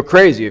 you're going to go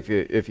crazy if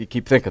you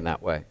keep thinking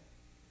that way.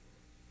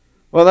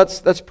 Well,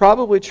 that's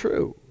probably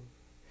true.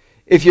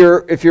 If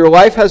your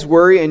life has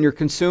worry and you're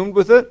consumed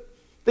with it,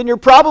 then you're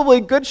probably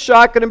a good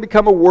shot going to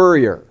become a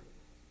worrier.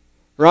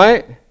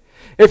 Right?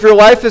 If your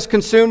life is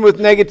consumed with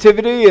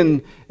negativity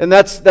and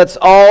that's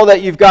all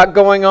that you've got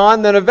going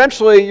on, then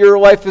eventually your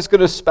life is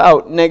going to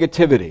spout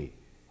negativity.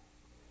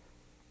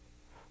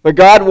 But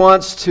God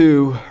wants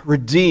to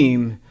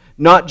redeem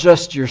not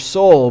just your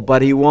soul,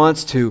 but He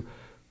wants to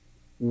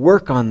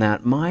work on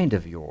that mind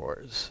of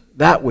yours,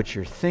 that which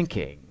you're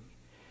thinking.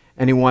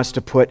 And He wants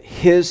to put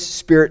His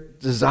Spirit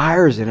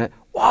desires in it.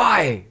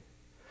 Why?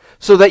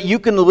 So that you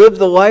can live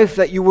the life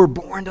that you were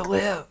born to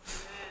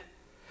live.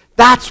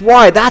 That's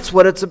why. That's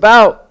what it's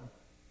about.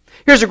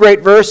 Here's a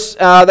great verse it's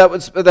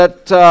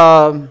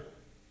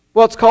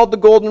called the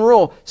Golden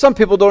Rule. Some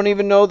people don't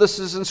even know this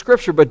is in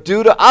Scripture, but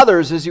do to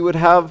others as you would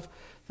have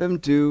them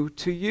do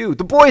to you.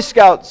 The Boy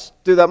Scouts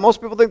do that.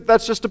 Most people think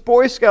that's just a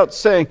Boy Scout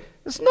saying.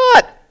 It's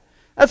not.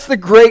 That's the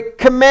great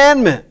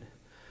commandment.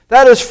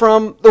 That is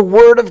from the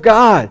Word of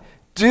God.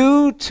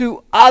 Do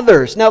to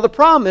others. Now the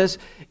problem is,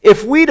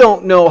 if we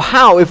don't know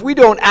how, if we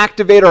don't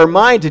activate our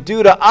mind to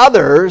do to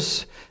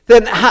others,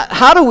 then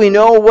how do we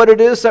know what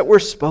it is that we're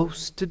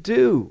supposed to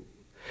do?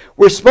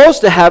 We're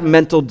supposed to have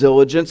mental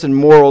diligence and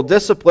moral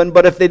discipline,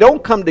 but if they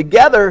don't come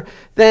together,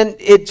 then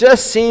it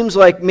just seems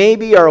like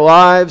maybe our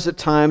lives at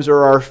times,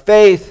 or our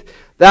faith,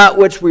 that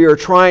which we are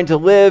trying to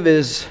live,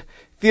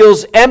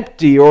 feels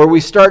empty, or we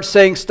start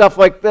saying stuff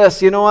like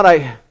this, you know what,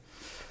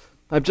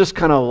 I've just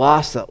kind of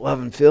lost that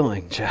love and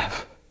feeling,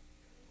 Jeff.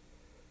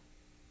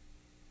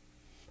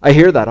 I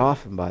hear that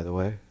often, by the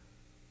way,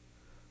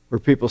 where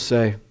people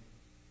say,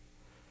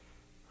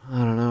 I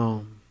don't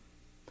know,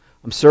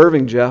 I'm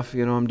serving, Jeff,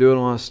 I'm doing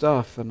a lot of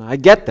stuff, and I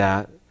get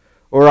that.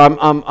 Or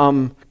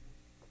I'm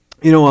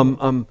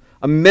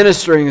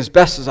ministering as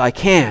best as I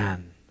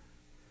can.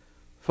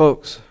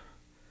 Folks,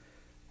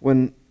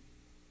 when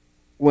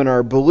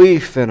our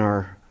belief and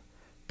our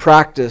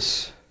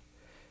practice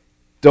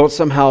don't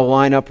somehow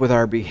line up with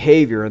our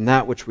behavior and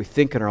that which we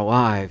think in our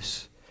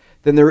lives,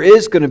 then there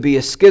is going to be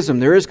a schism.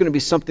 There is going to be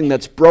something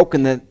that's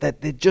broken that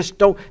they just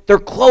don't, they're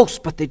close,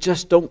 but they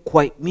just don't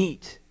quite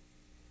meet.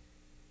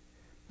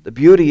 The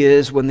beauty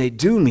is when they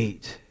do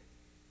meet,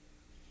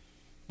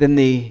 then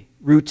the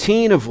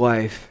routine of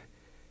life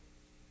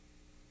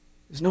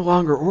is no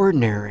longer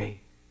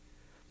ordinary,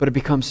 but it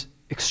becomes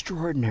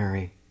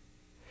extraordinary.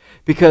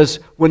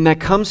 Because when that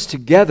comes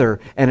together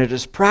and it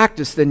is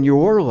practiced in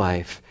your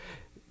life,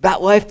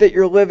 that life that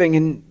you're living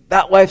and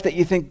that life that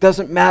you think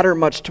doesn't matter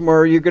much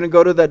tomorrow, you're going to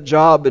go to that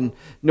job and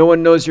no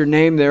one knows your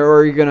name there,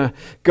 or you're going to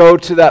go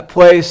to that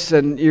place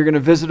and you're going to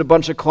visit a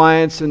bunch of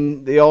clients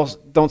and they all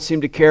don't seem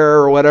to care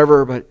or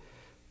whatever, but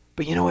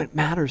you know, it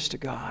matters to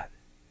God.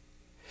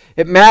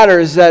 It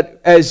matters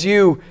that as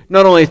you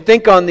not only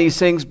think on these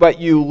things, but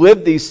you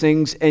live these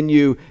things and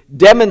you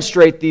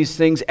demonstrate these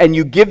things and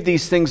you give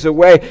these things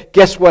away,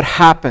 guess what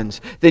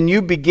happens? Then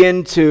you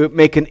begin to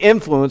make an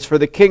influence for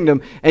the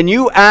kingdom, and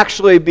you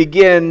actually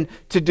begin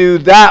to do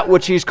that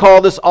which He's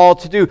called us all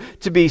to do,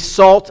 to be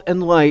salt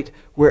and light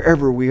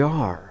wherever we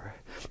are.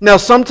 Now,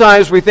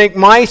 sometimes we think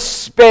my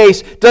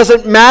space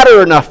doesn't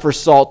matter enough for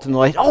salt and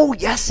light. Oh,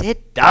 yes,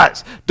 it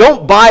does.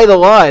 Don't buy the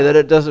lie that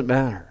it doesn't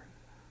matter.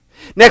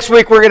 Next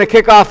week, we're going to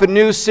kick off a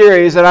new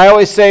series, and I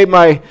always say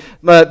that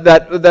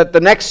the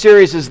next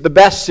series is the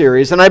best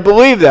series, and I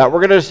believe that.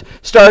 We're going to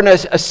start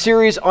a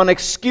series on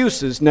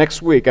excuses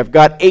next week. I've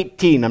got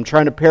 18. I'm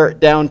trying to pare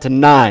it down to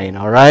 9,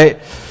 all right?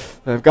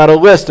 I've got a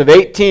list of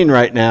 18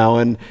 right now,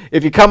 and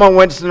if you come on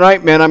Wednesday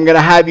night, man, I'm going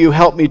to have you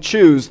help me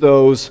choose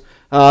those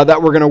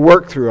that we're going to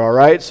work through, all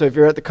right? So if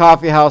you're at the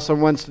coffee house on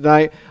Wednesday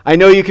night, I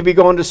know you could be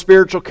going to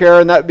spiritual care,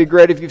 and that would be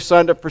great if you've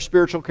signed up for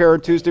spiritual care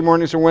on Tuesday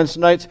mornings or Wednesday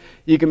nights.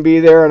 You can be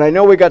there, and I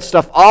know we got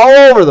stuff all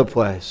over the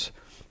place.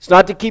 It's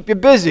not to keep you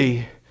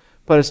busy,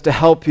 but it's to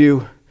help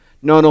you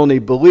not only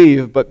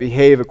believe, but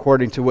behave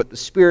according to what the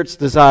Spirit's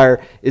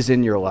desire is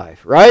in your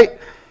life, right?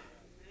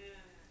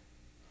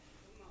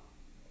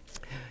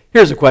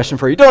 Here's a question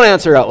for you. Don't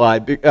answer out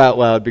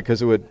loud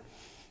because it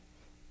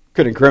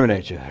could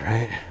incriminate you,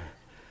 right?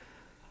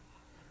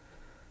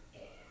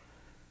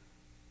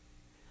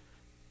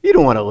 You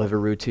don't want to live a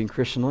routine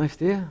Christian life,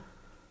 do you?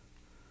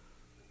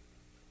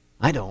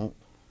 I don't.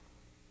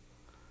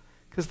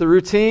 Because the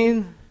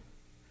routine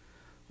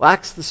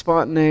lacks the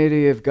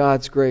spontaneity of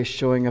God's grace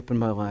showing up in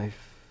my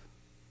life.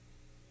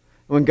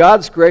 When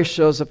God's grace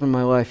shows up in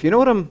my life, you know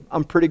what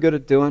I'm pretty good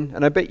at doing?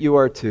 And I bet you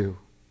are too.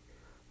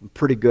 I'm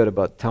pretty good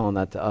about telling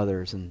that to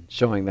others and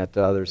showing that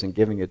to others and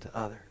giving it to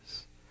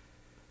others.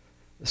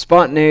 The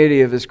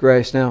spontaneity of His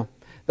grace. Now,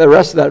 the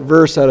rest of that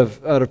verse out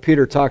of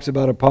Peter talks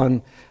about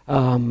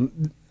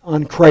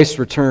on Christ's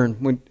return.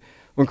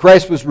 When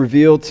Christ was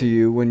revealed to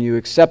you, when you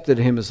accepted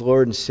Him as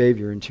Lord and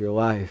Savior into your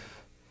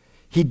life,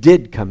 He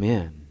did come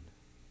in,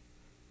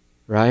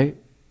 right?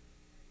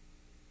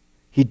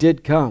 He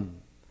did come.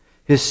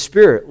 His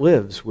Spirit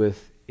lives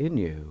within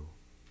you.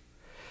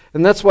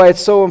 And that's why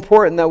it's so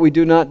important that we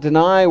do not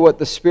deny what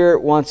the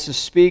Spirit wants to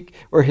speak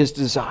or His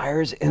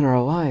desires in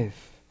our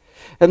life.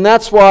 And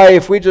that's why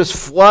if we just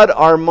flood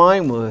our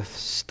mind with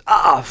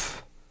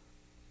stuff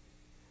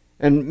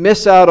and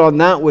miss out on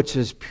that which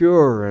is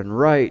pure and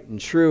right and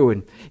true.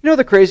 And you know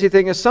the crazy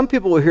thing is some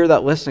people will hear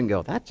that list and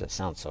go, that just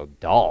sounds so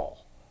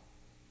dull.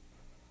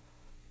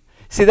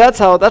 See, that's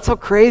how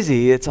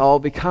crazy it's all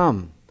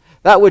become.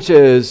 That which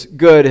is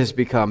good has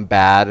become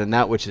bad, and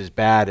that which is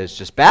bad is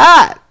just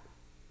bad.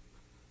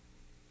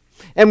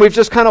 And we've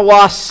just kind of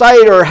lost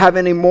sight or have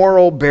any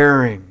moral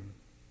bearing.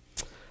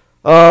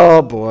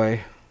 Oh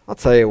boy, I'll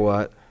tell you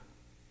what.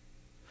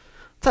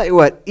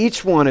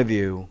 Each one of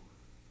you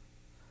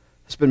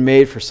has been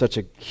made for such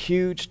a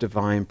huge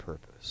divine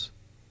purpose.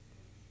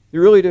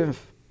 You really do.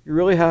 You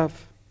really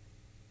have.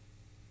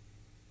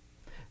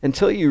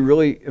 Until you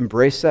really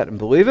embrace that and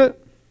believe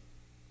it,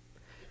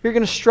 you're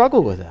going to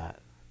struggle with that.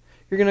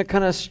 You're going to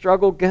kind of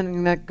struggle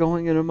getting that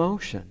going in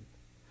emotion.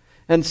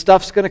 And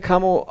stuff's going to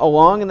come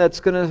along and that's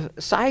going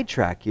to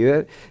sidetrack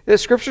you. The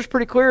Scripture's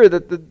pretty clear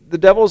that the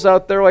devil's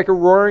out there like a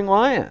roaring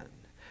lion.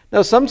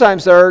 Now,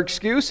 sometimes our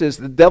excuse is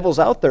the devil's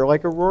out there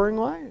like a roaring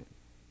lion.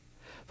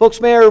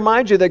 Folks, may I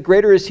remind you that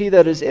greater is He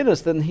that is in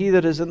us than he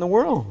that is in the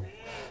world.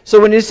 So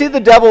when you see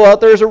the devil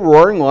out there as a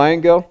roaring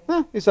lion, go,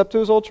 he's up to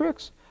his old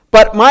tricks.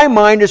 but my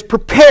mind is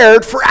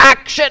prepared for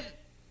action.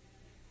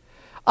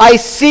 I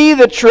see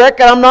the trick,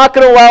 and I'm not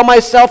going to allow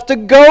myself to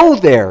go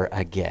there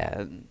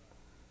again.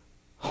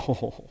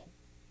 Oh,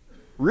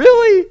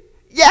 really?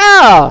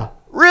 Yeah,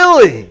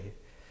 really.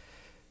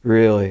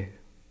 Really.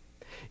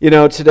 You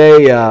know,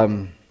 today, at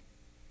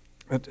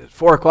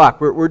 4 o'clock,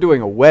 we're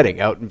doing a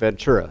wedding out in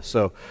Ventura,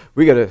 so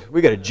we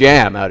gotta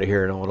jam out of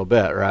here in a little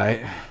bit,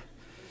 right?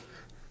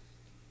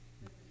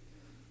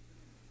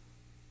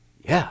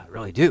 Yeah, I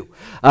really do.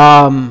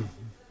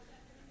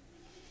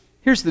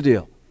 Here's the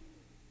deal.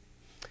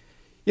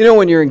 You know,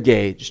 when you're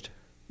engaged,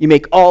 you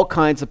make all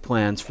kinds of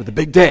plans for the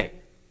big day,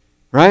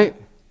 right?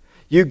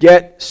 You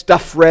get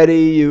stuff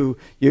ready. You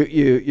get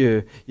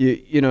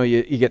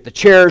the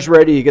chairs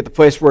ready. You get the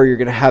place where you're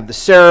going to have the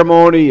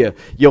ceremony.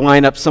 You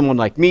line up someone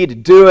like me to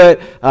do it.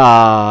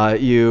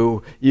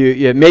 You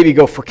maybe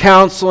go for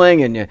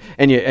counseling,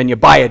 and you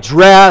buy a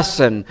dress,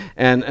 and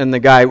the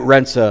guy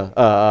rents a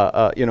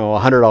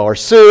 $100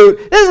 suit.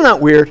 Isn't that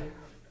weird?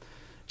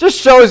 Just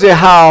shows you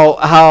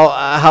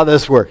how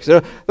this works.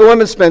 The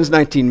woman spends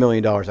 $19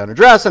 million on a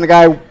dress, and the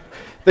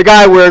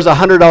guy wears a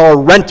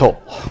 $100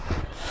 rental.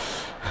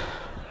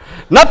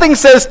 Nothing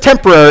says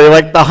temporary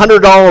like the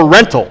 $100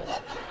 rental.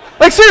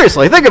 Like,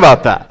 seriously, think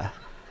about that.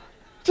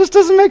 Just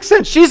doesn't make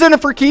sense. She's in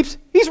it for keeps.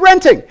 He's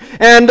renting.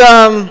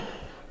 And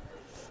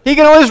he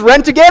can always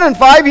rent again in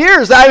 5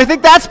 years. I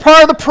think that's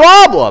part of the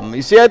problem.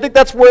 You see, I think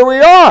that's where we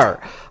are.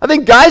 I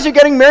think guys are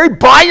getting married.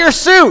 Buy your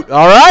suit,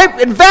 all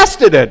right?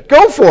 Invest in it.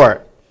 Go for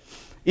it.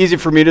 Easy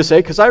for me to say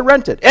because I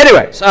rent it.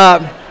 Anyways.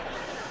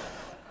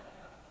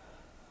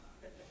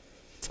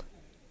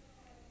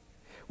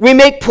 We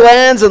make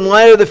plans in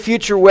light of the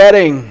future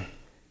wedding.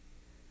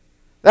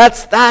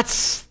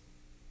 That's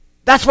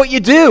what you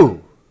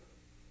do.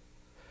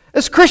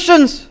 As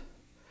Christians,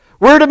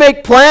 we're to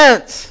make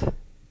plans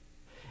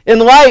in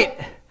light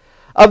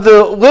of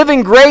the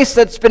living grace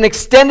that's been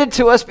extended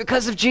to us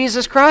because of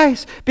Jesus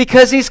Christ,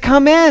 because He's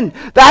come in.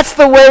 That's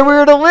the way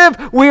we're to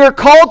live. We are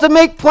called to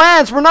make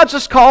plans. We're not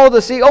just called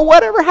to see,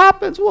 whatever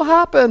happens will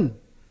happen.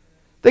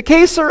 The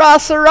que sera,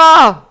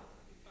 sera.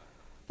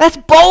 That's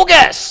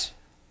bogus.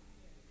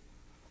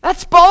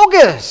 That's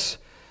bogus.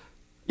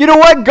 You know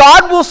what?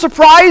 God will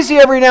surprise you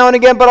every now and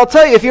again, but I'll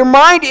tell you, if your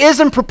mind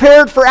isn't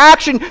prepared for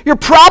action, you're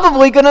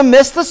probably going to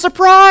miss the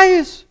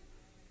surprise.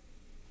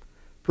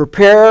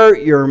 Prepare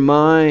your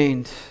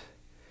mind.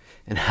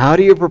 And how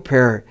do you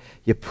prepare it?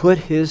 You put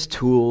His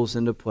tools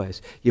into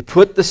place. You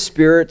put the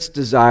Spirit's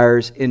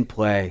desires in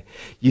play.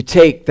 You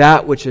take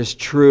that which is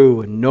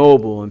true and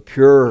noble and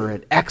pure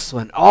and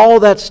excellent,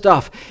 all that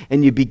stuff,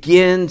 and you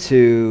begin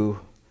to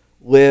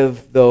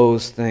live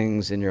those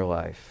things in your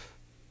life.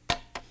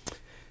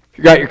 If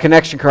you got your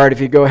connection card, if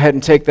you go ahead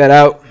and take that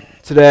out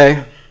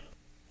today.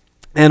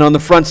 And on the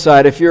front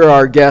side, if you're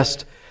our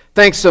guest,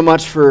 thanks so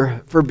much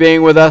for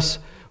being with us.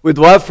 We'd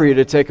love for you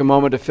to take a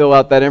moment to fill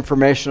out that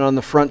information on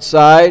the front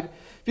side.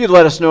 If you'd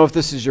let us know if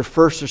this is your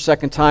first or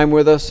second time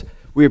with us,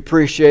 we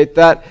appreciate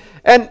that.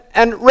 And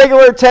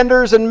regular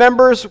attenders and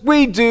members,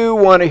 we do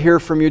want to hear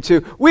from you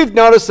too. We've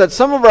noticed that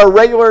some of our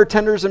regular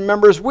attenders and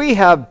members, we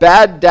have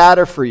bad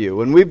data for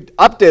you. And we've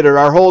updated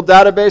our whole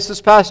database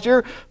this past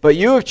year, but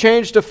you have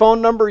changed a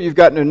phone number, you've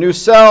gotten a new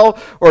cell,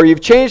 or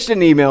you've changed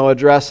an email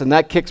address, and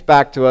that kicks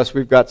back to us.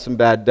 We've got some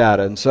bad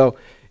data. And so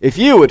if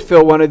you would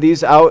fill one of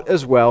these out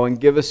as well and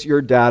give us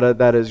your data,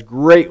 that is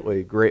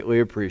greatly,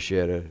 greatly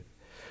appreciated.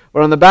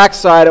 But on the back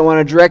side, I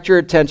want to direct your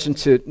attention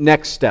to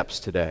next steps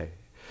today.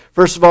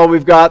 First of all,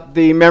 we've got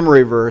the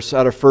memory verse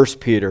out of 1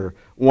 Peter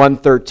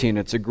 1:13.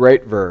 It's a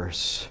great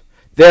verse.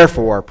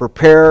 Therefore,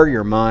 prepare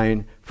your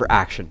mind for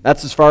action.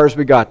 That's as far as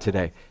we got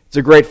today. It's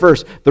a great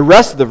verse. The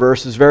rest of the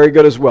verse is very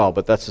good as well,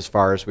 but that's as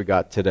far as we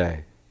got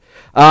today.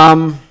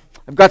 I've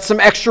got some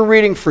extra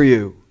reading for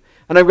you.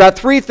 And I've got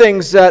 3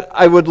 things that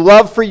I would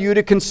love for you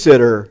to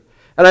consider.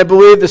 And I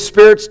believe the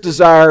Spirit's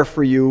desire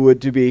for you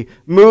would to be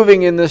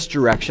moving in this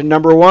direction.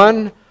 Number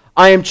 1,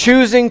 I am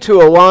choosing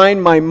to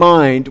align my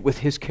mind with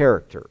His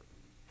character.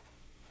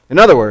 In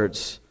other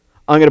words,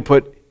 I'm going to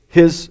put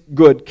His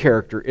good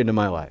character into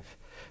my life.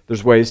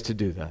 There's ways to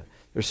do that.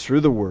 There's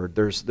through the Word.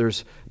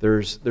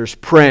 There's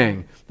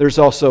praying. There's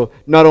also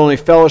not only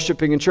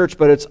fellowshipping in church,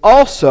 but it's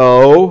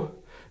also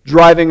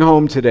driving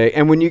home today.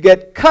 And when you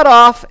get cut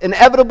off,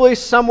 inevitably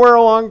somewhere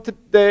along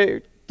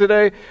today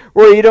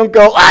where you don't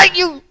go,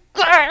 you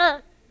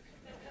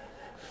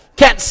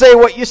can't say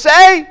what you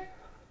say.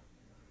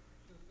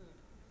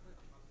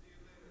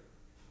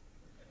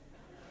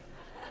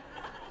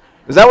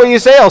 Is that what you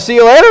say? I'll see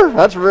you later?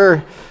 That's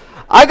very...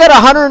 I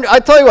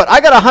tell you what,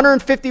 I got a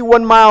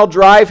 151-mile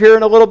drive here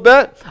in a little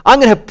bit. I'm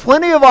going to have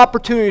plenty of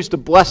opportunities to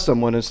bless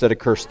someone instead of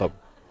curse them.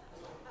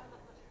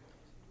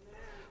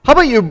 How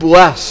about you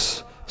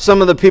bless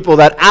some of the people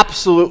that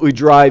absolutely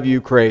drive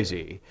you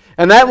crazy?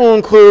 And that will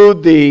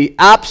include the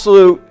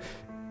absolute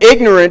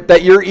ignorant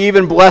that you're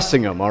even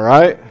blessing them, all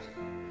right?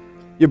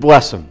 You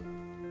bless them.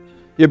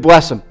 You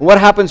bless them. What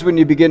happens when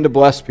you begin to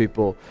bless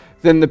people?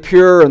 Then the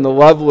pure and the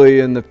lovely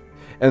and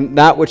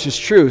that which is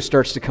true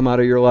starts to come out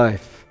of your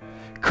life.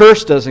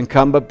 curse doesn't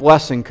come, but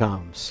blessing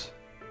comes.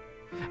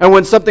 And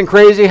when something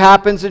crazy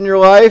happens in your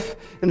life,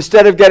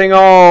 instead of getting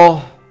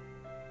all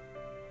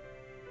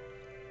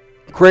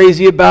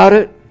crazy about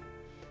it,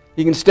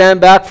 you can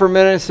stand back for a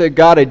minute and say,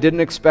 God, I didn't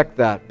expect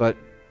that, but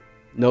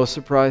no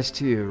surprise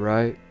to you,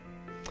 right?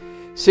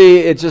 See,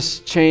 it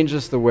just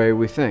changes the way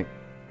we think.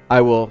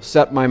 I will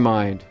set my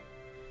mind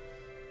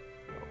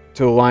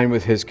to align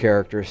with His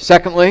character.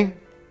 Secondly,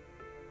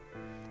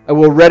 I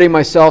will ready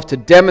myself to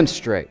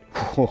demonstrate.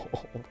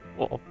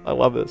 I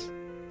love this.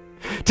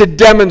 To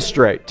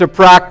demonstrate, to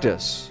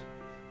practice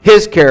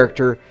His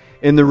character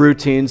in the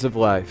routines of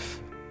life.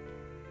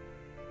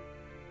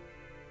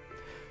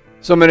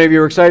 So many of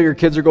you are excited your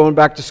kids are going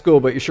back to school,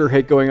 but you sure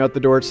hate going out the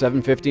door at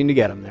 7:15 to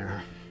get them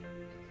there.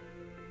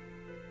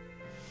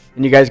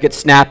 And you guys get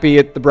snappy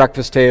at the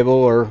breakfast table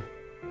or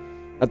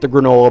at the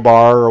granola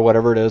bar or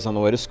whatever it is on the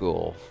way to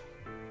school.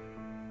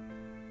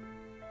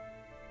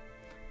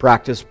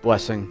 Practice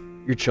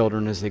blessing your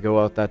children as they go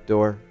out that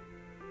door.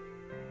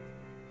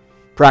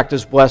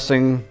 Practice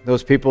blessing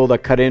those people that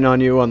cut in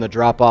on you on the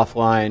drop-off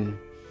line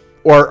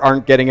or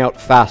aren't getting out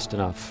fast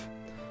enough.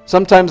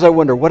 Sometimes I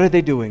wonder, what are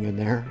they doing in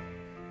there?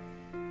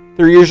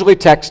 They're usually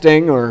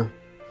texting or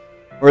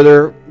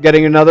they're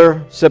getting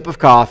another sip of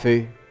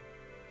coffee.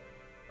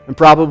 And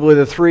probably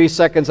the 3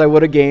 seconds I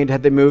would have gained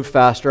had they moved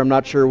faster, I'm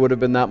not sure it would have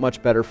been that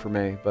much better for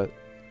me. But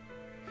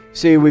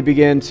see, we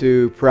begin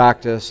to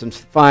practice. And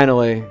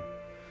finally,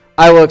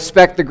 I will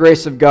expect the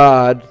grace of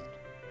God.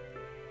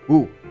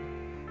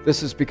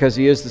 This is because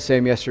He is the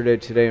same yesterday,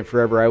 today, and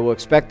forever. I will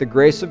expect the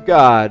grace of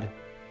God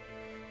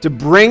to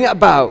bring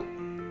about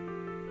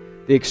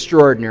the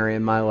extraordinary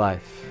in my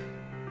life.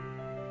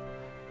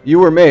 You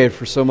were made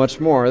for so much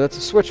more. That's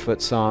a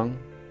Switchfoot song,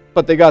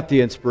 but they got the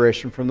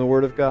inspiration from the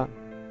Word of God.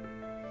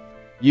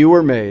 You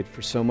were made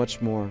for so much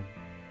more.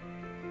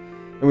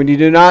 And when you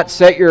do not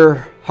set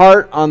your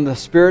heart on the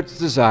Spirit's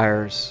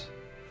desires,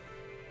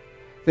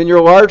 then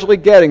you're largely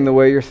getting the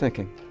way you're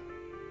thinking.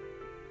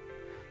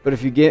 But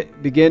if you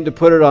begin to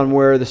put it on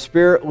where the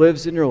Spirit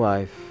lives in your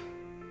life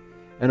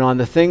and on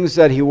the things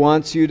that He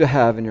wants you to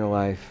have in your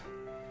life,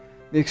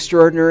 the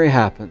extraordinary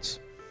happens.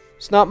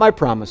 It's not my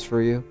promise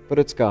for you, but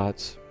it's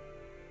God's.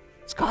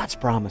 It's God's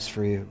promise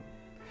for you.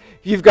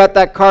 If you've got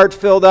that card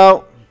filled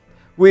out,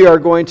 we are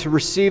going to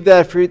receive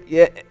that.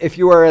 If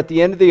you are at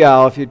the end of the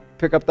aisle, if you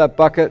pick up that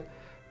bucket,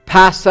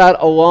 pass that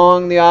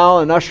along the aisle.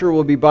 An usher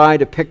will be by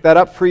to pick that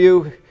up for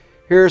you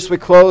here as we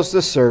close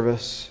this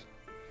service.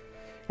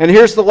 And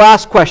here's the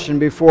last question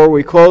before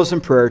we close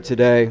in prayer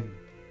today.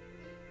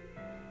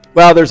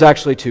 Well, there's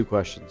actually two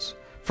questions.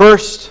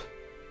 First,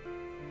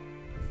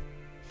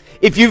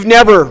 if you've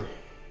never,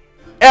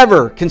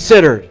 ever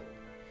considered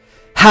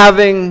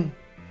having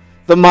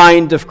the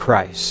mind of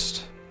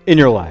Christ in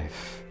your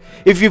life,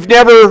 if you've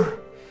never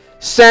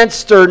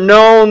sensed or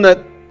known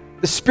that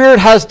the Spirit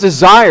has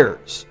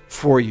desires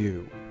for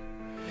you,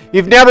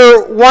 you've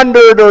never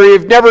wondered or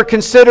you've never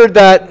considered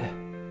that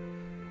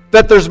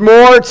there's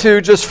more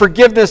to just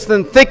forgiveness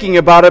than thinking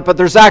about it, but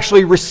there's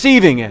actually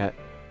receiving it,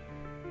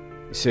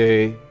 you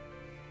see,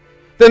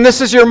 then this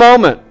is your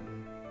moment.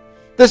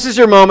 This is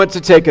your moment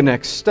to take a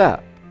next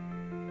step.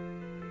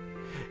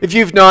 If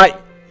you've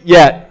not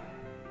yet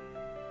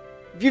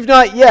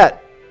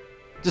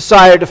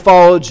decided to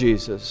follow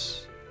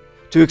Jesus,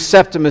 to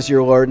accept Him as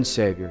your Lord and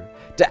Savior,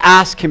 to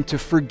ask Him to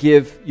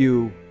forgive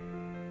you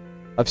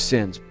of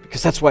sins,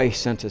 because that's why He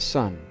sent His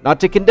Son, not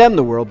to condemn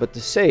the world, but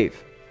to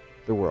save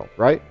the world,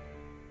 right?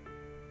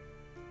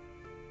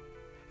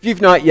 If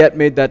you've not yet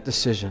made that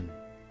decision,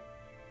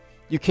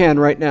 you can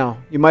right now.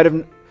 You might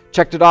have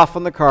checked it off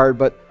on the card,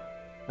 but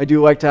I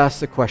do like to ask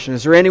the question,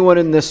 is there anyone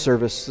in this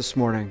service this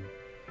morning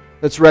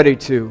that's ready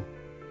to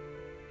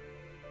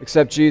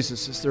accept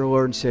Jesus as their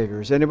Lord and Savior?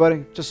 Is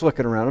anybody? Just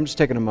looking around. I'm just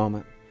taking a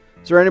moment.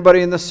 Is there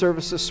anybody in this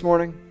service this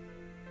morning?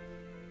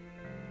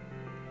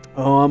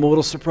 Oh, I'm a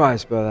little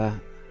surprised by that.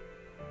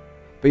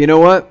 But you know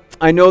what?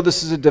 I know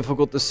this is a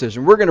difficult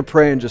decision. We're going to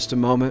pray in just a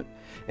moment.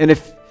 And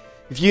if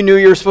you knew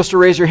you were supposed to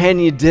raise your hand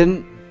and you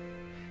didn't,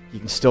 you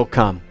can still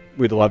come.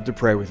 We'd love to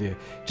pray with you.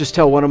 Just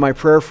tell one of my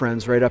prayer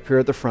friends right up here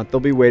at the front. They'll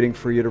be waiting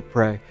for you to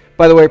pray.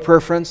 By the way,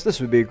 prayer friends,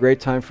 this would be a great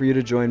time for you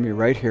to join me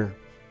right here.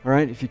 All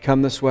right? If you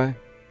come this way.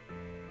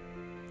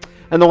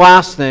 And the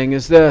last thing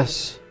is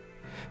this.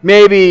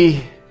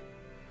 Maybe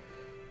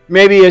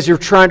as you're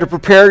trying to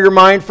prepare your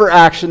mind for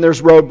action,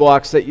 there's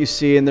roadblocks that you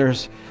see, and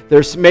there's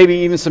maybe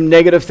even some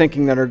negative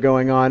thinking that are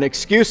going on,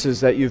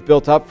 excuses that you've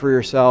built up for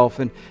yourself,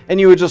 and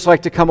you would just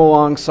like to come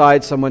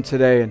alongside someone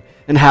today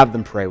and have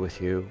them pray with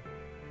you.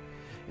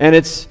 And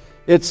it's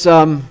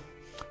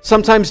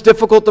sometimes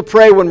difficult to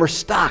pray when we're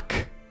stuck,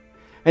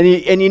 and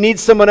you need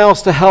someone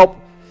else to help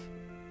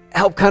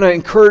kind of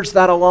encourage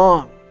that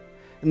along.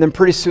 And then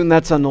pretty soon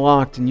that's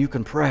unlocked and you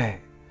can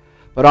pray.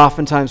 But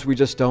oftentimes we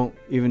just don't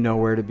even know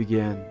where to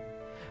begin.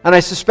 And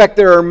I suspect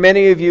there are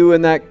many of you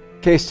in that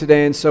case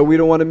today, and so we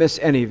don't want to miss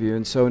any of you.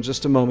 And so in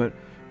just a moment,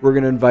 we're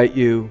going to invite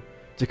you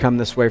to come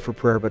this way for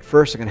prayer. But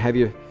first, I'm going to have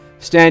you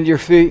stand to your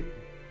feet.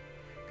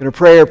 I'm going to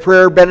pray a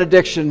prayer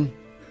benediction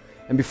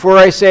And before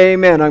I say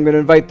amen, I'm going to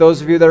invite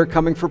those of you that are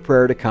coming for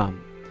prayer to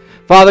come.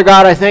 Father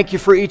God, I thank you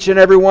for each and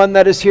every one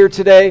that is here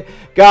today.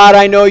 God,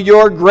 I know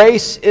your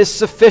grace is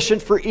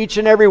sufficient for each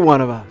and every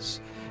one of us.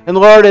 And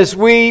Lord, as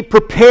we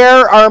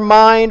prepare our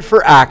mind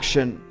for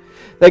action,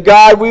 that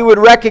God, we would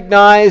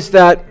recognize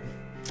that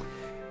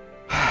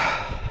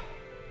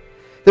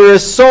there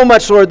is so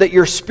much, Lord, that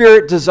your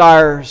Spirit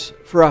desires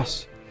for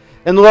us.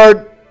 And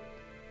Lord,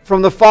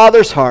 from the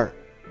Father's heart,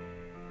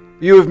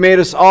 you have made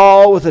us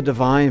all with a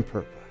divine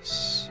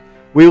purpose.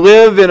 We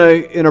live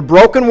in a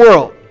broken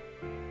world,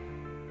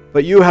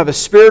 but you have a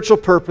spiritual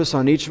purpose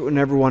on each and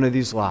every one of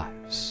these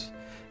lives.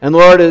 And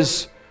Lord,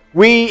 as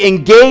we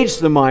engage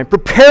the mind,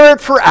 prepare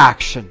it for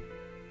action,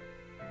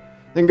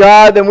 then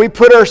God, then we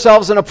put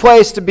ourselves in a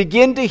place to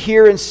begin to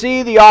hear and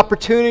see the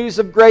opportunities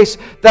of grace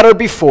that are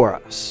before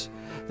us,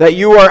 that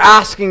you are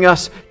asking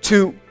us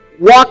to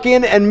walk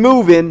in and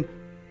move in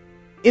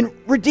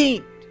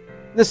redeemed,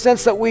 in the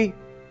sense that we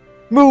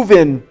move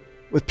in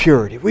with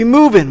purity. We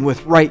move in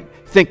with right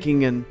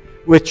thinking and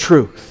with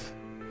truth.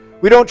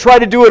 We don't try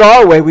to do it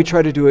our way, we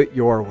try to do it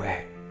your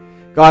way.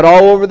 God,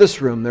 all over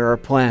this room there are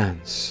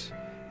plans.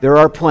 There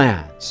are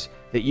plans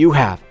that you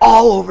have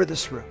all over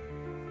this room.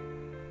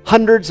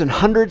 Hundreds and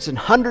hundreds and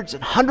hundreds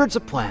and hundreds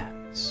of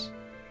plans.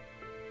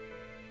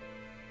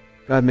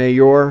 God, may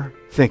your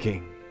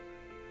thinking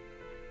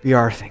be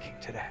our thinking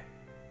today.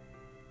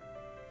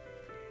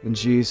 In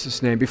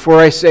Jesus' name. Before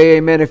I say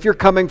amen, if you're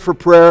coming for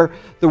prayer,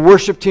 the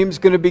worship team is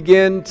going to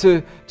begin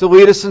to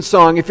lead us in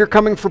song. If you're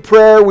coming for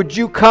prayer, would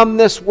you come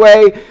this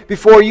way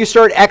before you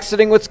start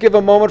exiting? Let's give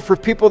a moment for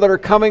people that are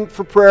coming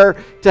for prayer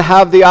to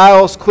have the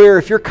aisles clear.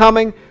 If you're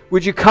coming,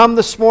 would you come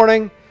this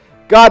morning?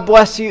 God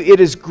bless you. It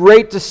is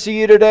great to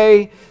see you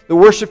today. The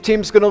worship team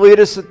is going to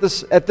lead us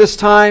at this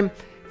time.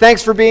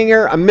 Thanks for being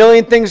here. A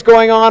million things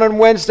going on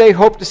Wednesday.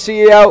 Hope to see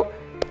you out.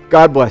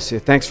 God bless you.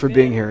 Thanks for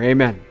being here.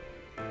 Amen.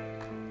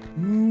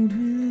 Won't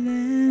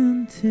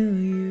relent till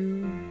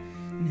you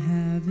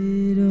have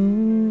it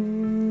all.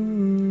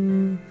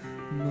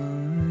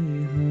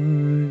 My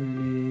heart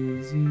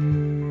is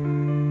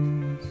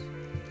yours.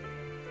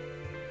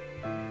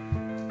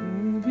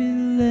 Won't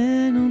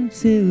relent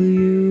until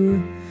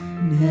you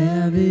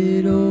have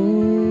it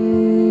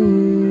all.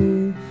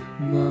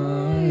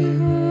 My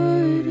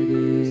heart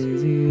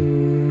is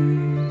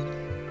yours.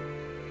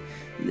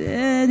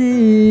 Let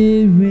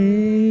it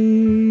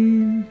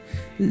rain.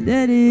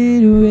 Let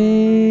it rain.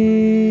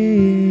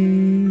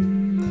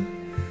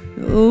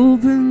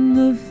 Open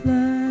the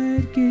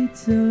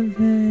floodgates of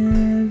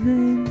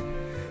heaven.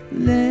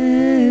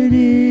 Let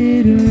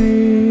it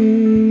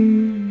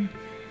rain.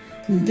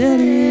 Let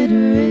it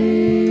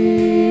rain.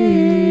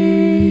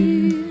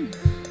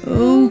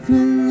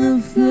 Open the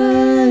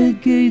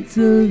floodgates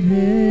of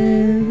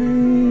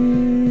heaven.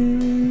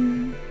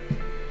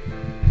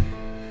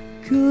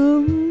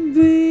 Come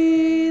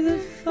breathe the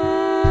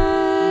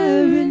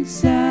fire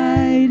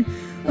inside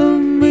of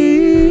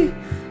me.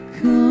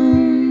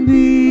 Come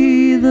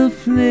be the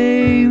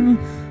flame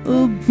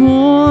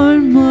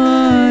upon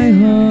my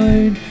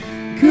heart.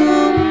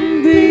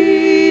 Come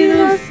be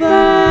the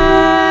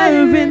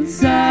fire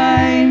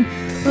inside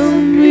of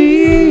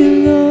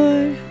me,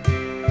 Lord,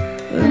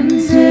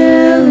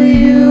 until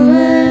you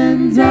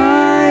and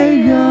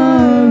I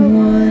are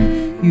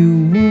one.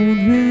 You won't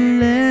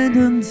relent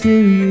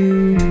until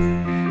you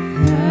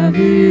have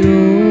it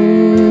all.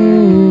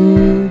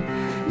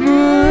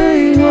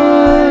 My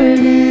heart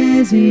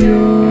is yours.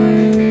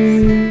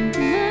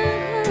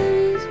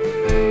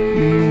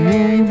 You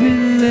won't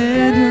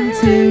relent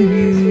until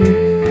you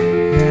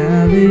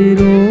have it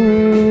all.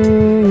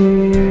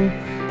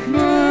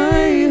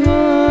 My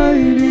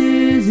heart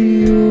is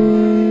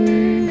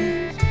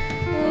yours.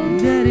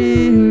 Let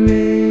it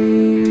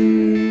rain.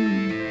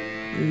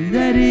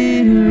 Let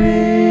it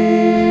rain.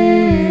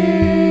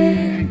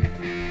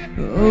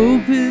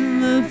 Open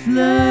the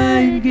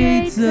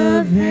floodgates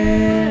of heaven.